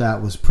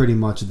 That was pretty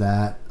much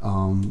that.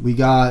 We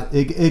got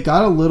it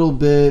got a little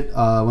bit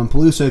when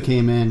Peluso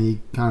came in.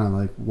 He kind of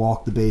like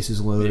walked the bases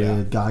loaded.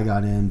 Yeah. Guy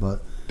got in,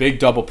 but big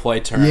double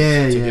play turn.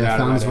 Yeah,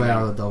 found his way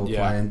out of the double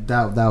play, and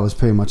that was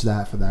pretty much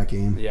that for that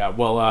game. Yeah,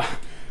 well,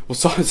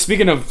 so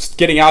speaking of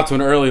getting out to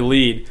an early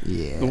lead,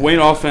 the Wayne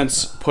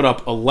offense put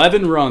up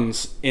 11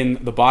 runs in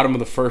the bottom of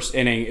the first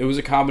inning. It was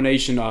a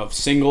combination of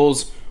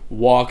singles,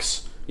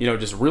 walks,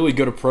 just really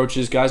good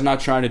approaches. Guys not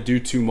trying to do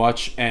too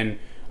much and.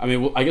 I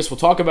mean, I guess we'll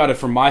talk about it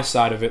from my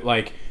side of it.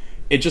 Like,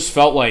 it just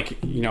felt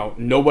like,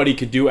 nobody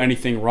could do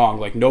anything wrong.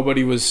 Like,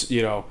 nobody was,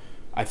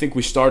 I think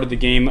we started the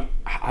game.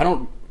 I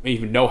don't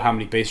even know how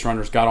many base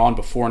runners got on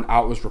before an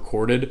out was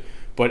recorded.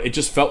 But it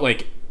just felt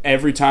like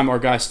every time our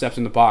guy stepped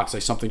in the box,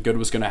 like something good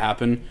was going to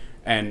happen.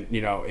 And,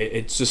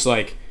 it's just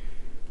like,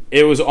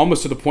 it was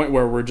almost to the point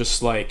where we're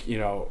just like,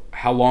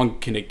 how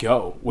long can it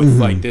go with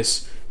like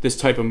this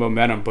type of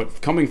momentum?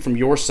 But coming from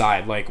your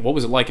side, like, what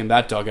was it like in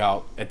that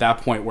dugout at that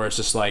point where it's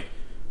just like,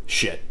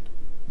 shit.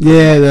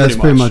 Yeah, that's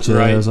pretty much it.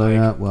 Right? I was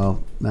like,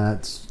 well,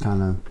 that's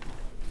kind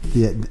of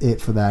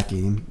it for that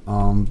game.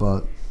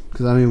 But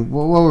because I mean,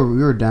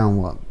 we were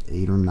down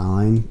 8 or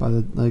 9 by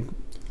the like.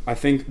 I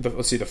think the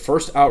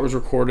first out was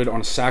recorded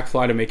on a sac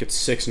fly to make it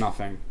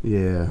 6-0.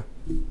 Yeah.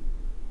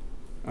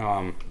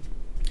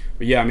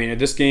 But yeah, I mean, at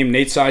this game,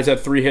 Nate Sides had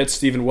 3 hits.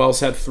 Stephen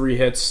Wells had 3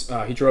 hits.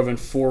 He drove in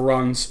 4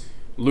 runs.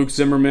 Luke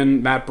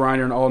Zimmerman, Matt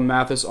Briner, and Alden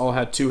Mathis all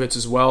had 2 hits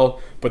as well.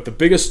 But the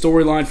biggest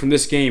storyline from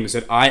this game is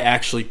that I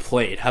actually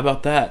played. How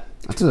about that?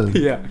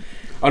 Yeah.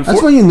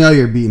 That's when you know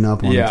you're beating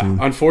up on the team.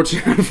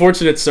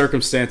 Unfortunate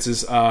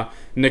circumstances.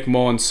 Nick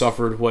Mullins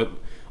suffered what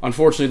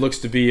unfortunately looks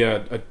to be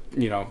a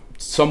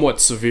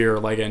somewhat severe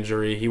leg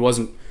injury. He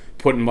wasn't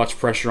putting much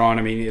pressure on.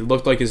 I mean, it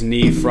looked like his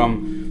knee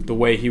from the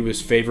way he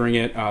was favoring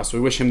it. So we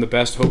wish him the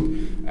best. Hope.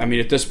 I mean,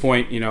 at this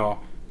point,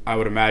 I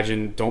would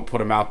imagine don't put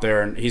him out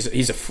there. And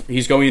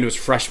he's going into his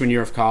freshman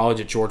year of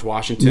college at George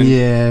Washington.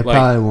 Yeah,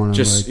 probably want to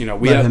just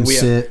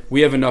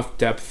we have enough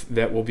depth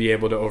that we'll be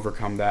able to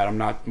overcome that. I'm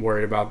not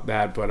worried about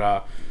that,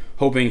 but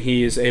hoping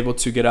he is able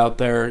to get out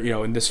there,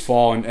 in this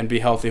fall and be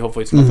healthy.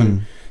 Hopefully, it's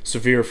nothing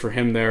severe for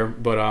him there.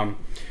 But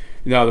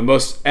the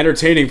most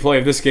entertaining play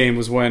of this game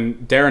was when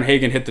Darren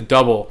Hagan hit the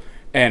double.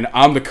 And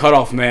I'm the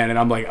cutoff man, and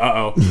I'm like,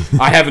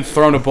 I haven't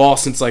thrown a ball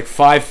since like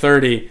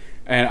 5:30,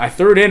 and I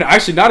threw it in.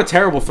 Actually, not a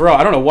terrible throw.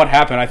 I don't know what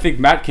happened. I think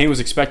Matt Kane was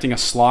expecting a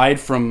slide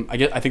from I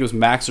think it was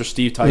Max or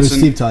Steve Tyson. It was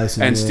Steve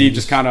Tyson, and Steve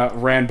just kind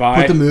of ran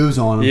by. Put the moves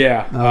on him.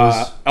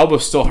 Yeah,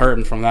 elbow's still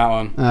hurting from that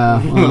one.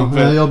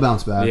 He'll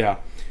bounce back.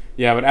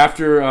 Yeah. But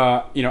after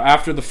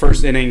after the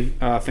first inning,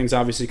 things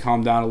obviously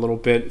calmed down a little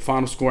bit.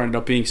 Final score ended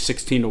up being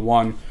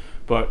 16-1.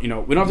 But we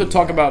don't have to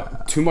talk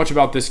about too much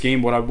about this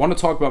game. What I want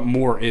to talk about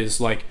more is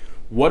like,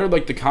 what are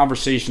like the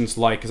conversations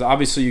like? Because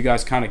obviously you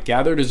guys kind of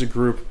gathered as a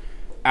group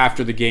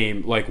after the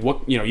game. Like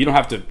what you don't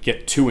have to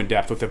get too in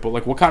depth with it, but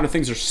like what kind of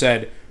things are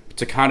said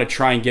to kind of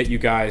try and get you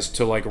guys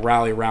to like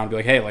rally around, be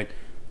like, hey, like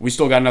we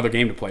still got another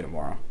game to play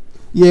tomorrow.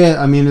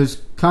 Yeah, I mean it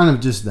was kind of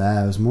just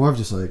that. It was more of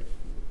just like,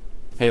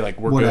 hey, like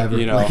we're whatever.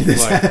 Good,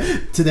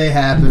 like, today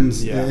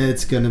happens. Yeah.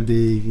 It's gonna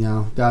be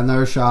got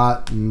another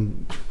shot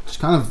and just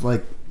kind of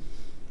like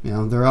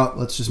they're up.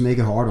 Let's just make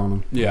it hard on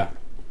them.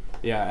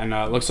 Yeah, and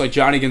it looks like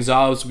Johnny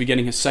Gonzalez will be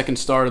getting his second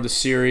start of the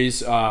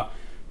series.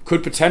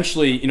 Could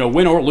potentially,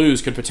 win or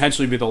lose, could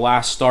potentially be the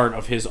last start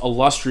of his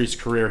illustrious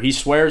career. He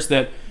swears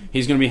that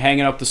he's going to be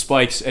hanging up the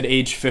spikes at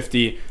age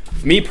 50.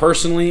 Me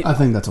personally, I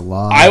think that's a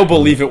lie. I'll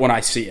believe it when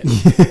I see it.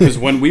 Because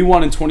when we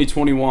won in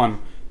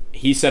 2021,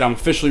 he said, I'm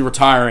officially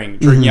retiring,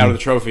 drinking out of the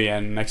trophy,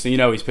 and next thing you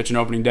know, he's pitching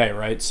opening day,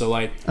 right? So,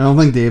 like, I don't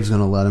think Dave's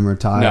going to let him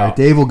retire. No.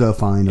 Dave will go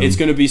find him. It's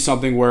going to be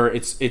something where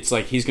it's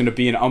like he's going to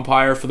be an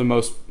umpire for the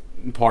most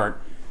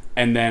part,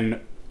 and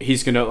then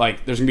he's going to,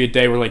 like, there's going to be a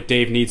day where, like,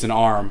 Dave needs an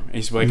arm, and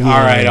he's like, all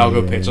right, I'll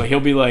go pitch. Like, he'll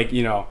be, like,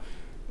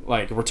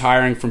 like,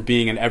 retiring from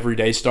being an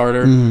everyday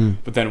starter,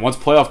 but then once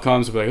playoff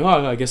comes, he'll be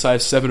like, I guess I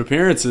have 7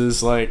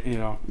 appearances, like,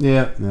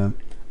 Yeah.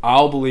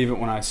 I'll believe it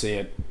when I see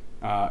it.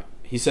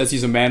 He says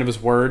he's a man of his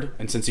word,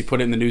 and since he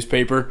put it in the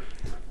newspaper,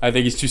 I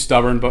think he's too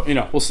stubborn, but,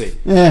 we'll see.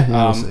 Yeah,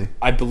 we'll see.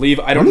 I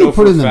don't know for a fact.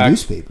 Put it in the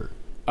newspaper?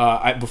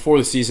 Before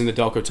the season, the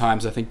Delco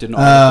Times, I think, did an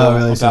article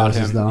really? about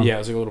him. Yeah, it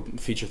was like a little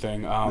feature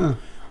thing.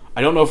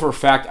 I don't know for a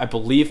fact. I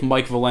believe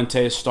Mike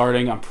Valente is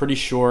starting. I'm pretty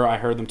sure I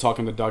heard them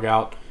talking in the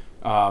dugout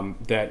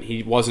that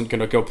he wasn't going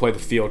to go play the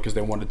field because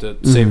they wanted to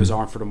save his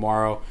arm for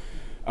tomorrow.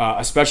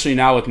 Especially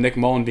now with Nick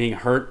Mullen being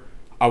hurt,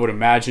 I would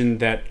imagine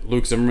that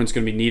Luke Zimmerman's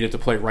going to be needed to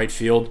play right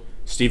field.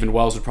 Stephen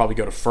Wells would probably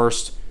go to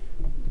first.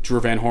 Drew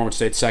Van Horn would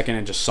stay at second,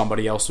 and just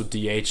somebody else would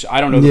DH. I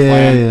don't know the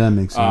plan. Yeah, that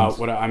makes sense.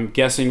 What I'm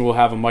guessing we'll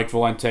have a Mike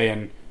Valente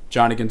and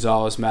Johnny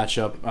Gonzalez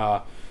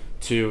matchup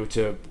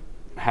to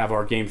have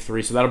our game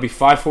 3. So that'll be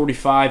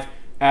 5:45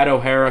 at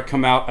O'Hara.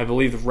 Come out. I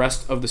believe the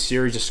rest of the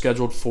series is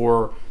scheduled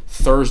for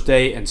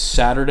Thursday and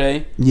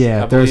Saturday.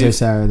 Yeah, Thursday,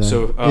 Saturday.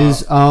 So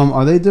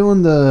are they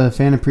doing the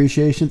fan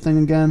appreciation thing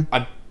again?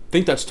 I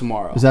think that's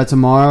tomorrow. Is that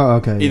tomorrow?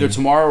 Okay. Either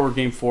tomorrow or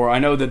game 4. I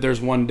know that there's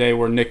one day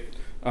where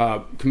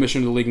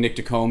Commissioner of the League Nick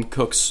DeCombe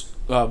cooks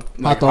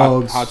hot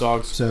dogs. Hot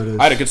dogs. Sodas.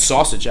 I had a good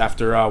sausage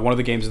after one of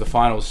the games of the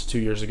finals 2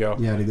 years ago.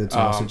 Yeah, I had a good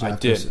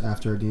sausage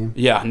after a game.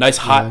 Yeah, nice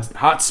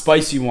hot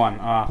spicy one.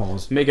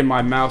 Making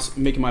my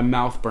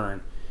mouth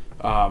burn.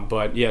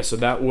 But yeah, so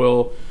that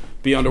will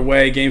be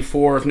underway. Game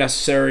 4, if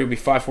necessary, will be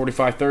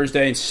 5:45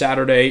 Thursday, and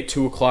Saturday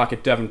 2:00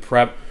 at Devon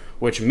Prep,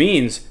 which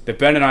means that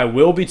Ben and I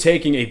will be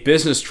taking a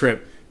business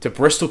trip to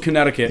Bristol,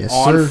 Connecticut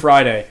on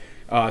Friday.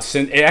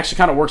 It actually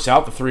kind of works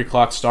out, the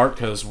 3:00 start,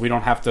 because we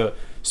don't have to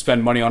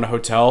spend money on a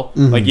hotel.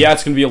 Like, yeah,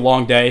 it's going to be a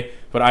long day,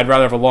 but I'd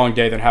rather have a long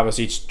day than have us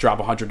each drop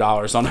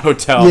 $100 on a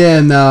hotel.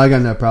 Yeah, no, I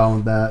got no problem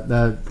with that.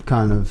 That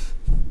kind of,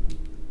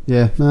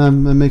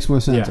 that makes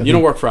more sense. Yeah, you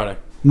don't work Friday.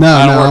 No,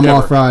 I'm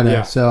off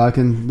Friday, so I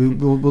can.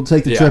 We'll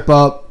take the trip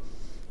up.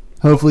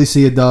 Hopefully,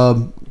 see a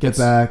dub. Get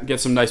back.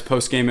 Get some nice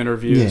post game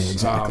interviews. Yeah,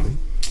 exactly.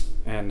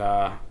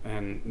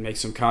 And make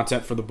some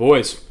content for the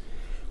boys.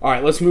 All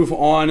right, let's move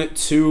on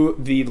to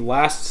the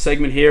last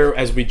segment here.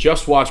 As we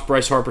just watched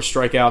Bryce Harper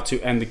strike out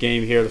to end the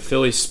game here, the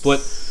Phillies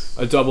split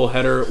a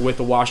doubleheader with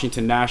the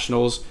Washington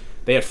Nationals.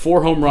 They had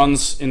 4 home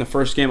runs in the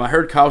first game. I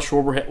heard Kyle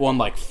Schwarber hit one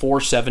like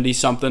 470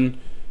 something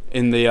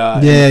in the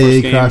first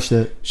he game. Crushed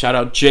it. Shout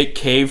out Jake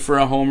Cave for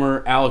a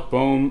homer, Alec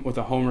Boehm with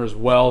a homer as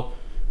well.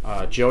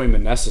 Joey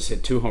Meneses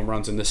hit 2 home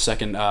runs in this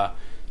second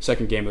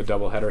game of the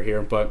doubleheader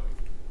here. But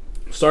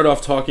start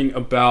off talking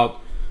about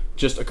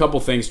just a couple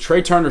things.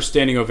 Trea Turner's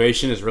standing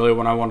ovation is really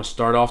what I want to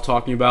start off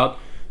talking about,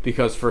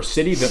 because for a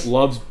city that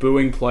loves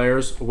booing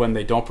players when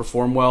they don't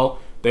perform well,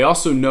 they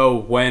also know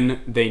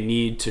when they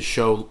need to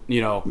show,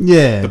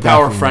 Yeah, the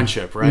power of definitely.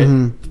 friendship, right?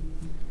 Mhm.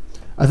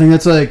 I think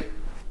that's like,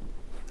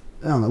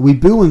 I don't know. We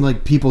boo when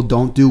like people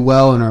don't do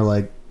well and are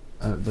like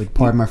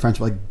pardon my French,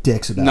 like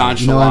dicks about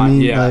it. You know what I Nonchalant,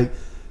 mean? yeah. Like,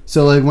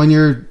 so like when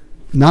you're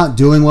not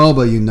doing well,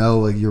 but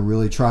like you're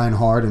really trying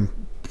hard and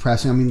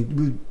pressing. I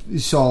mean, we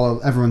saw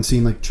everyone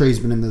seeing like Trea's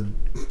been in the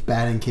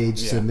batting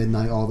cage to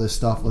midnight, all this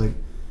stuff. Like,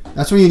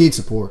 that's when you need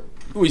support.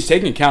 Well, he's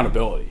taking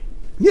accountability.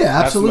 Yeah,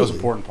 That's absolutely. the most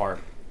important part.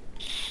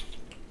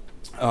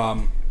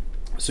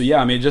 So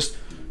yeah, I mean, just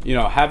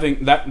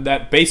having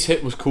that base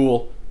hit was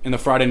cool in the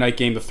Friday night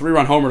game. The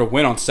 3-run homer to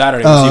win on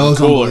Saturday was Oh, even that was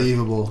cooler.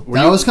 unbelievable. Were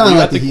That you- was kind were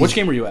of you like at which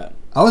game were you at?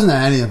 I wasn't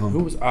at any of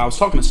them. I was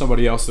talking to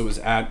somebody else that was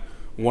at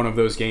one of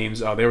those games.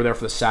 They were there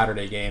for the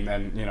Saturday game,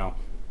 and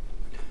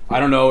I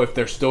don't know if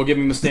they're still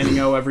giving the standing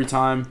O every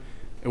time.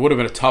 It would have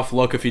been a tough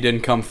look if he didn't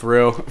come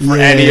through for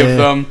any of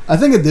them. I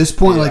think at this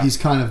point, Yeah. like he's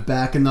kind of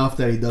back enough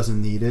that he doesn't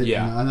need it.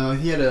 Yeah. And I know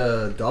he had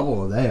a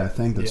double today, I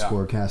think, that Yeah.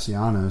 scored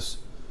Castellanos.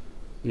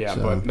 Yeah,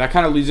 So- but that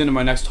kind of leads into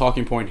my next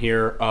talking point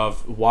here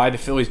of why the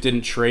Phillies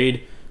didn't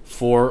trade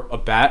for a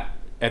bat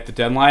at the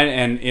deadline,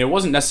 and it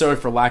wasn't necessarily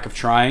for lack of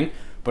trying,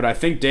 but I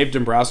think Dave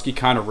Dombrowski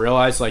kind of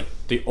realized like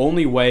the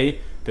only way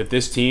that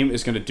this team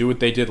is going to do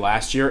what they did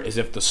last year is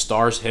if the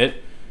stars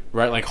hit,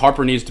 right? Like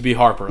Harper needs to be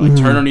Harper, like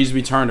Turner needs to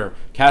be Turner,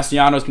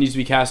 Castellanos needs to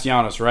be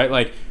Castellanos, right?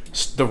 Like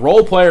the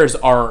role players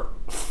are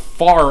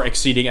far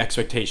exceeding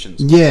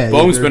expectations. Yeah,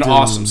 Bone's they're been doing-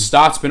 awesome.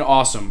 Stott's been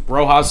awesome.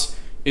 Rojas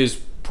is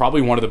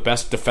probably one of the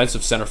best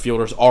defensive center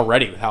fielders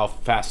already with how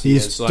fast he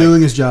He's is. Like,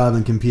 doing his job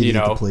and competing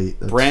at the plate.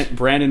 That's-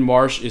 Brandon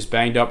Marsh is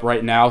banged up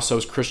right now. So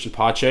is Christian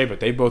Pache, but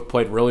they both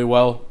played really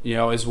well,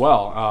 as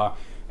well.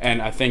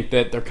 And I think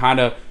that they're kind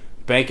of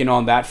banking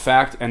on that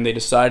fact, and they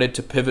decided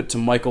to pivot to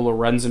Michael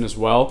Lorenzen as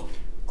well.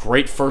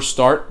 Great first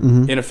start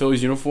in a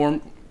Phillies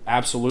uniform,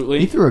 absolutely.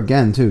 He threw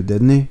again, too,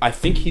 didn't he? I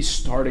think he's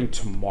starting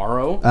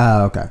tomorrow.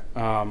 Oh, okay.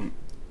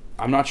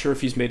 I'm not sure if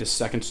he's made his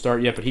second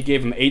start yet, but he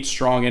gave him 8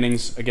 strong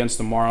innings against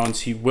the Marlins.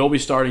 He will be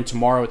starting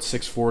tomorrow at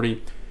 6:40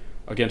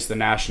 against the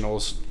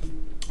Nationals.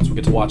 So we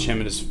get to watch him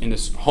in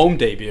his home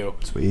debut.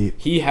 Sweet.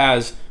 He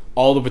has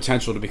all the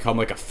potential to become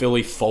like a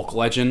Philly folk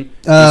legend.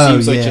 Oh, He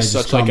seems like yeah, just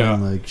just such like come a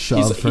and, like,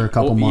 shove for a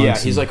couple months Yeah,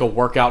 he's and- like a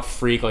workout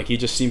freak. Like he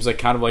just seems like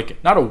kind of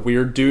like not a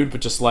weird dude,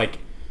 but just like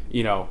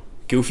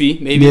goofy,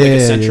 maybe like Yeah,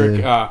 eccentric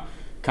yeah.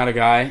 kind of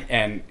guy.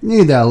 And You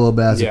need that a little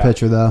bit as Yeah. a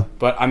pitcher, though.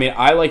 but I mean,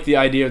 I like the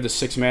idea of the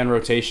 6-man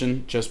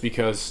rotation just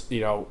because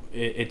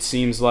it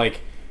seems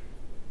like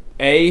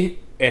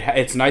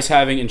it's nice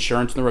having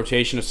insurance in the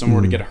rotation if someone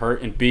were to get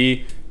hurt, and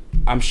B,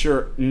 I'm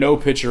sure no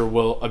pitcher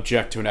will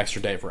object to an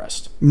extra day of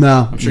rest.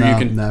 No, I'm sure no, you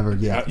can never.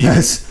 Yeah, you can-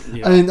 yes.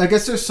 yeah. I mean, I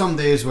guess there's some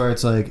days where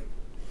it's like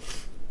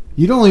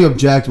you'd only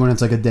object when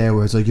it's like a day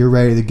where it's like you're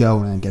ready to go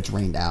and then it gets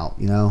rained out,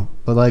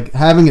 But like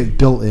having it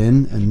built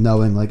in and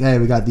knowing like, hey,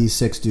 we got these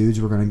 6 dudes,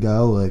 we're gonna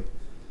go. Like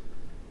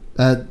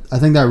that, I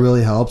think that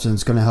really helps, and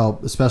it's gonna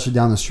help, especially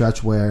down the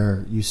stretch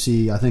where you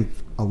see. I think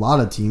a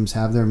lot of teams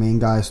have their main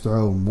guys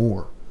throw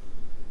more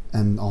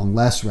and on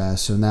less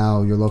rest. So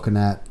now you're looking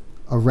at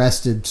a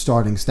rested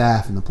starting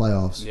staff in the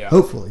playoffs. Yeah.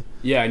 Hopefully.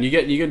 Yeah, and you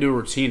can do a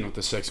routine with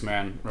the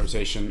 6-man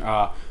rotation.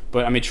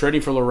 But I mean,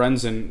 trading for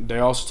Lorenzen, they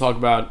also talk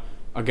about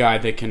a guy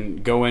that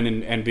can go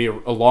in and be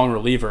a long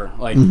reliever.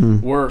 Like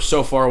we're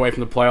so far away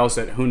from the playoffs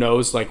that who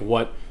knows if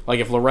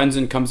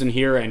Lorenzen comes in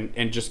here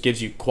and just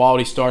gives you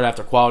quality start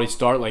after quality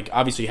start, like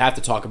obviously you have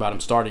to talk about him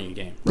starting a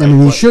game. I mean,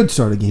 he But, should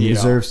start a game. He you know,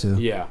 deserves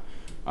to. Yeah.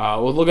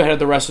 We'll look ahead at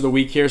the rest of the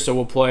week here. So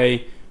we'll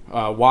play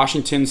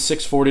Washington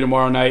 6:40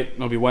 tomorrow night.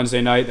 It'll be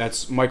Wednesday night.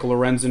 That's Michael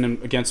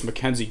Lorenzen against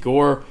Mackenzie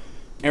Gore.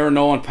 Aaron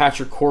Nola and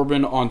Patrick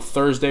Corbin on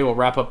Thursday. We'll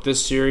wrap up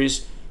this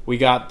series. We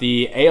got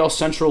the AL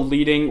Central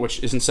leading,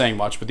 which isn't saying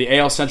much, but the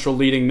AL Central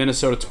leading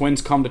Minnesota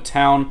Twins come to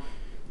town.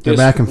 They're this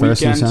back in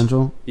first in weekend.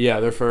 Central. Yeah,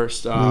 they're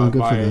first good for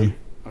by them.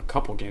 a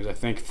couple games, I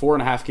think.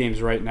 4.5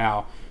 games right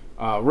now.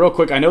 Real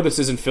quick, I know this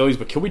isn't Phillies,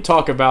 but can we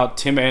talk about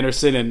Tim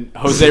Anderson and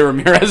Jose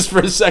Ramirez for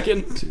a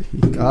second? He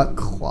got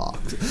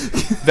clocked.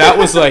 That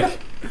was like,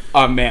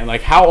 oh man,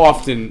 like how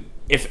often,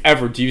 if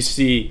ever, do you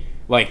see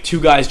like 2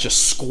 guys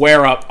just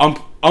square up,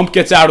 ump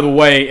gets out of the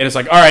way, and it's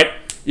like, all right,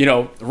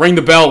 ring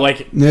the bell,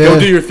 like go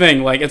do your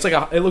thing. Like it's like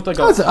it looked like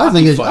a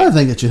hockey fight. I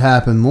think it should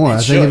happen more. I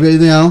think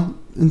if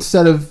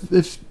instead of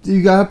if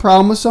you got a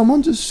problem with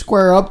someone, just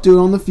square up, do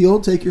it on the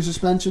field, take your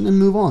suspension, and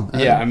move on.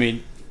 Yeah, I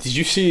mean, did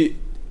you see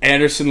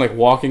Anderson like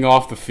walking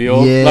off the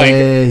field? Yeah, like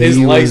his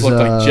legs looked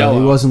like jello.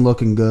 He wasn't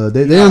looking good.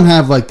 They don't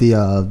have like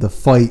the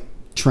fight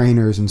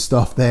trainers and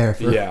stuff there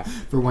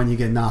for when you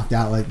get knocked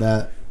out like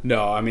that.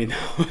 No, I mean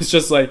it's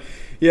just like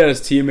he had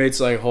his teammates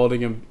like holding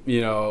him,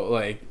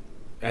 like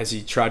as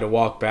he tried to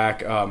walk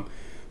back.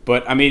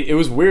 But I mean, it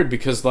was weird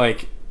because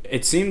like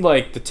it seemed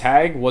like the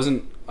tag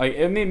wasn't like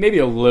maybe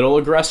a little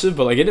aggressive,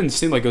 but like it didn't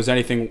seem like it was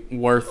anything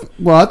worth.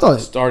 Well, I thought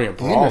starting a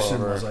brawl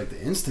Anderson over. was like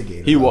the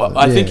instigator. He was.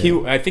 I think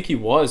Yeah. he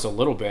was a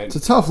little bit. It's a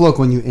tough look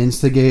when you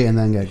instigate and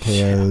then get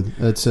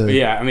KO'd.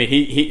 Yeah, I mean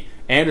he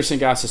Anderson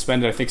got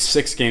suspended I think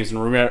 6 games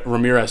and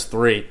Ramirez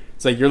 3.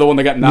 It's like you're the one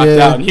that got knocked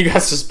out and you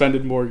got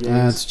suspended more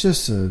games. It's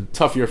just a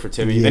tough year for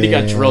Timmy. Then he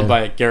got drilled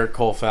by a Garrett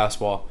Cole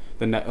fastball.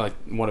 Like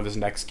one of his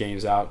next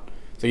games out.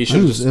 So he should.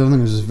 I don't think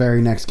it was his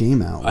very next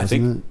game out. I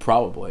think it?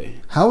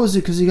 Probably. How is it?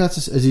 Because he got.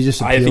 Is he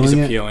just appealing it? I think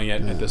he's appealing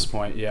it at this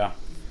point. Yeah.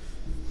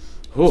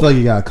 I feel like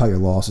you gotta cut your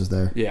losses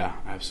there. Yeah,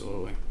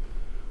 absolutely.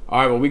 All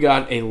right, well, we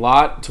got a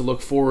lot to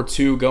look forward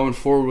to going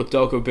forward with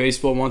Delco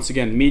Baseball. Once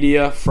again,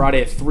 media,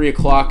 Friday at 3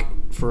 o'clock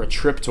for a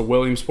trip to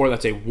Williamsport.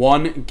 That's a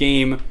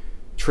one-game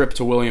trip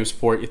to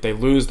Williamsport. If they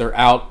lose, they're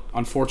out.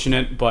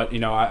 Unfortunate, but,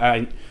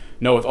 I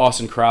know with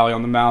Austin Crowley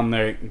on the mound,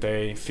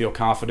 they feel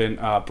confident.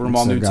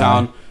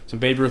 Broomall-Newtown, some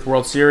Babe Ruth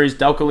World Series.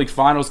 Delco League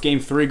Finals, Game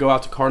 3, go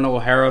out to Cardinal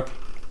O'Hara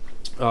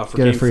for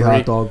Get a free 3.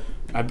 hot dog.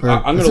 I'm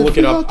going to look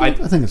it up. I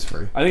think it's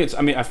free.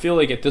 I feel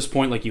like at this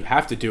point, like you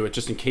have to do it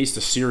just in case the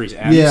series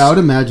ends. Yeah, I would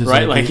imagine.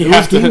 Right, so. like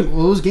it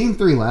was game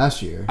 3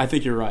 last year. I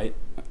think you're right.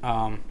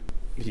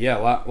 Yeah,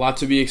 a lot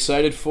to be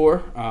excited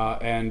for,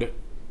 and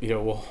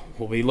we'll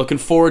be looking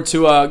forward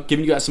to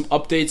giving you guys some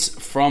updates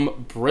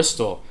from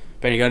Bristol.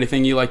 Ben, you got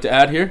anything you'd like to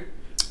add here?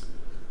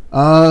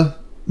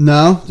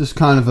 No, just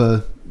kind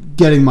of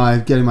getting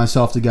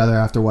myself together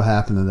after what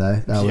happened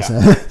today. That was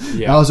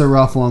that was a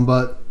rough one,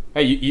 but.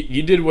 Hey,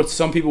 you did what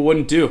some people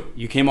wouldn't do.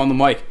 You came on the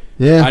mic.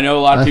 Yeah. I know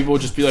a lot of people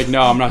would just be like,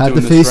 no, I'm not doing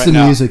this right now. Had to face the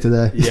music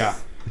today. Yeah.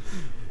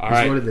 All right.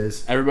 That's what it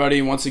is.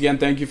 Everybody, once again,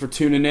 thank you for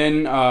tuning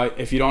in.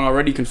 If you don't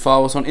already, you can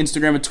follow us on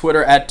Instagram and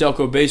Twitter at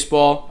Delco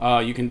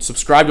Baseball. You can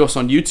subscribe to us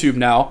on YouTube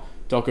now,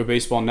 Delco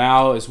Baseball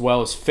Now, as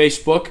well as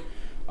Facebook.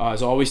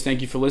 As always,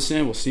 thank you for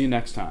listening. We'll see you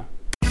next time.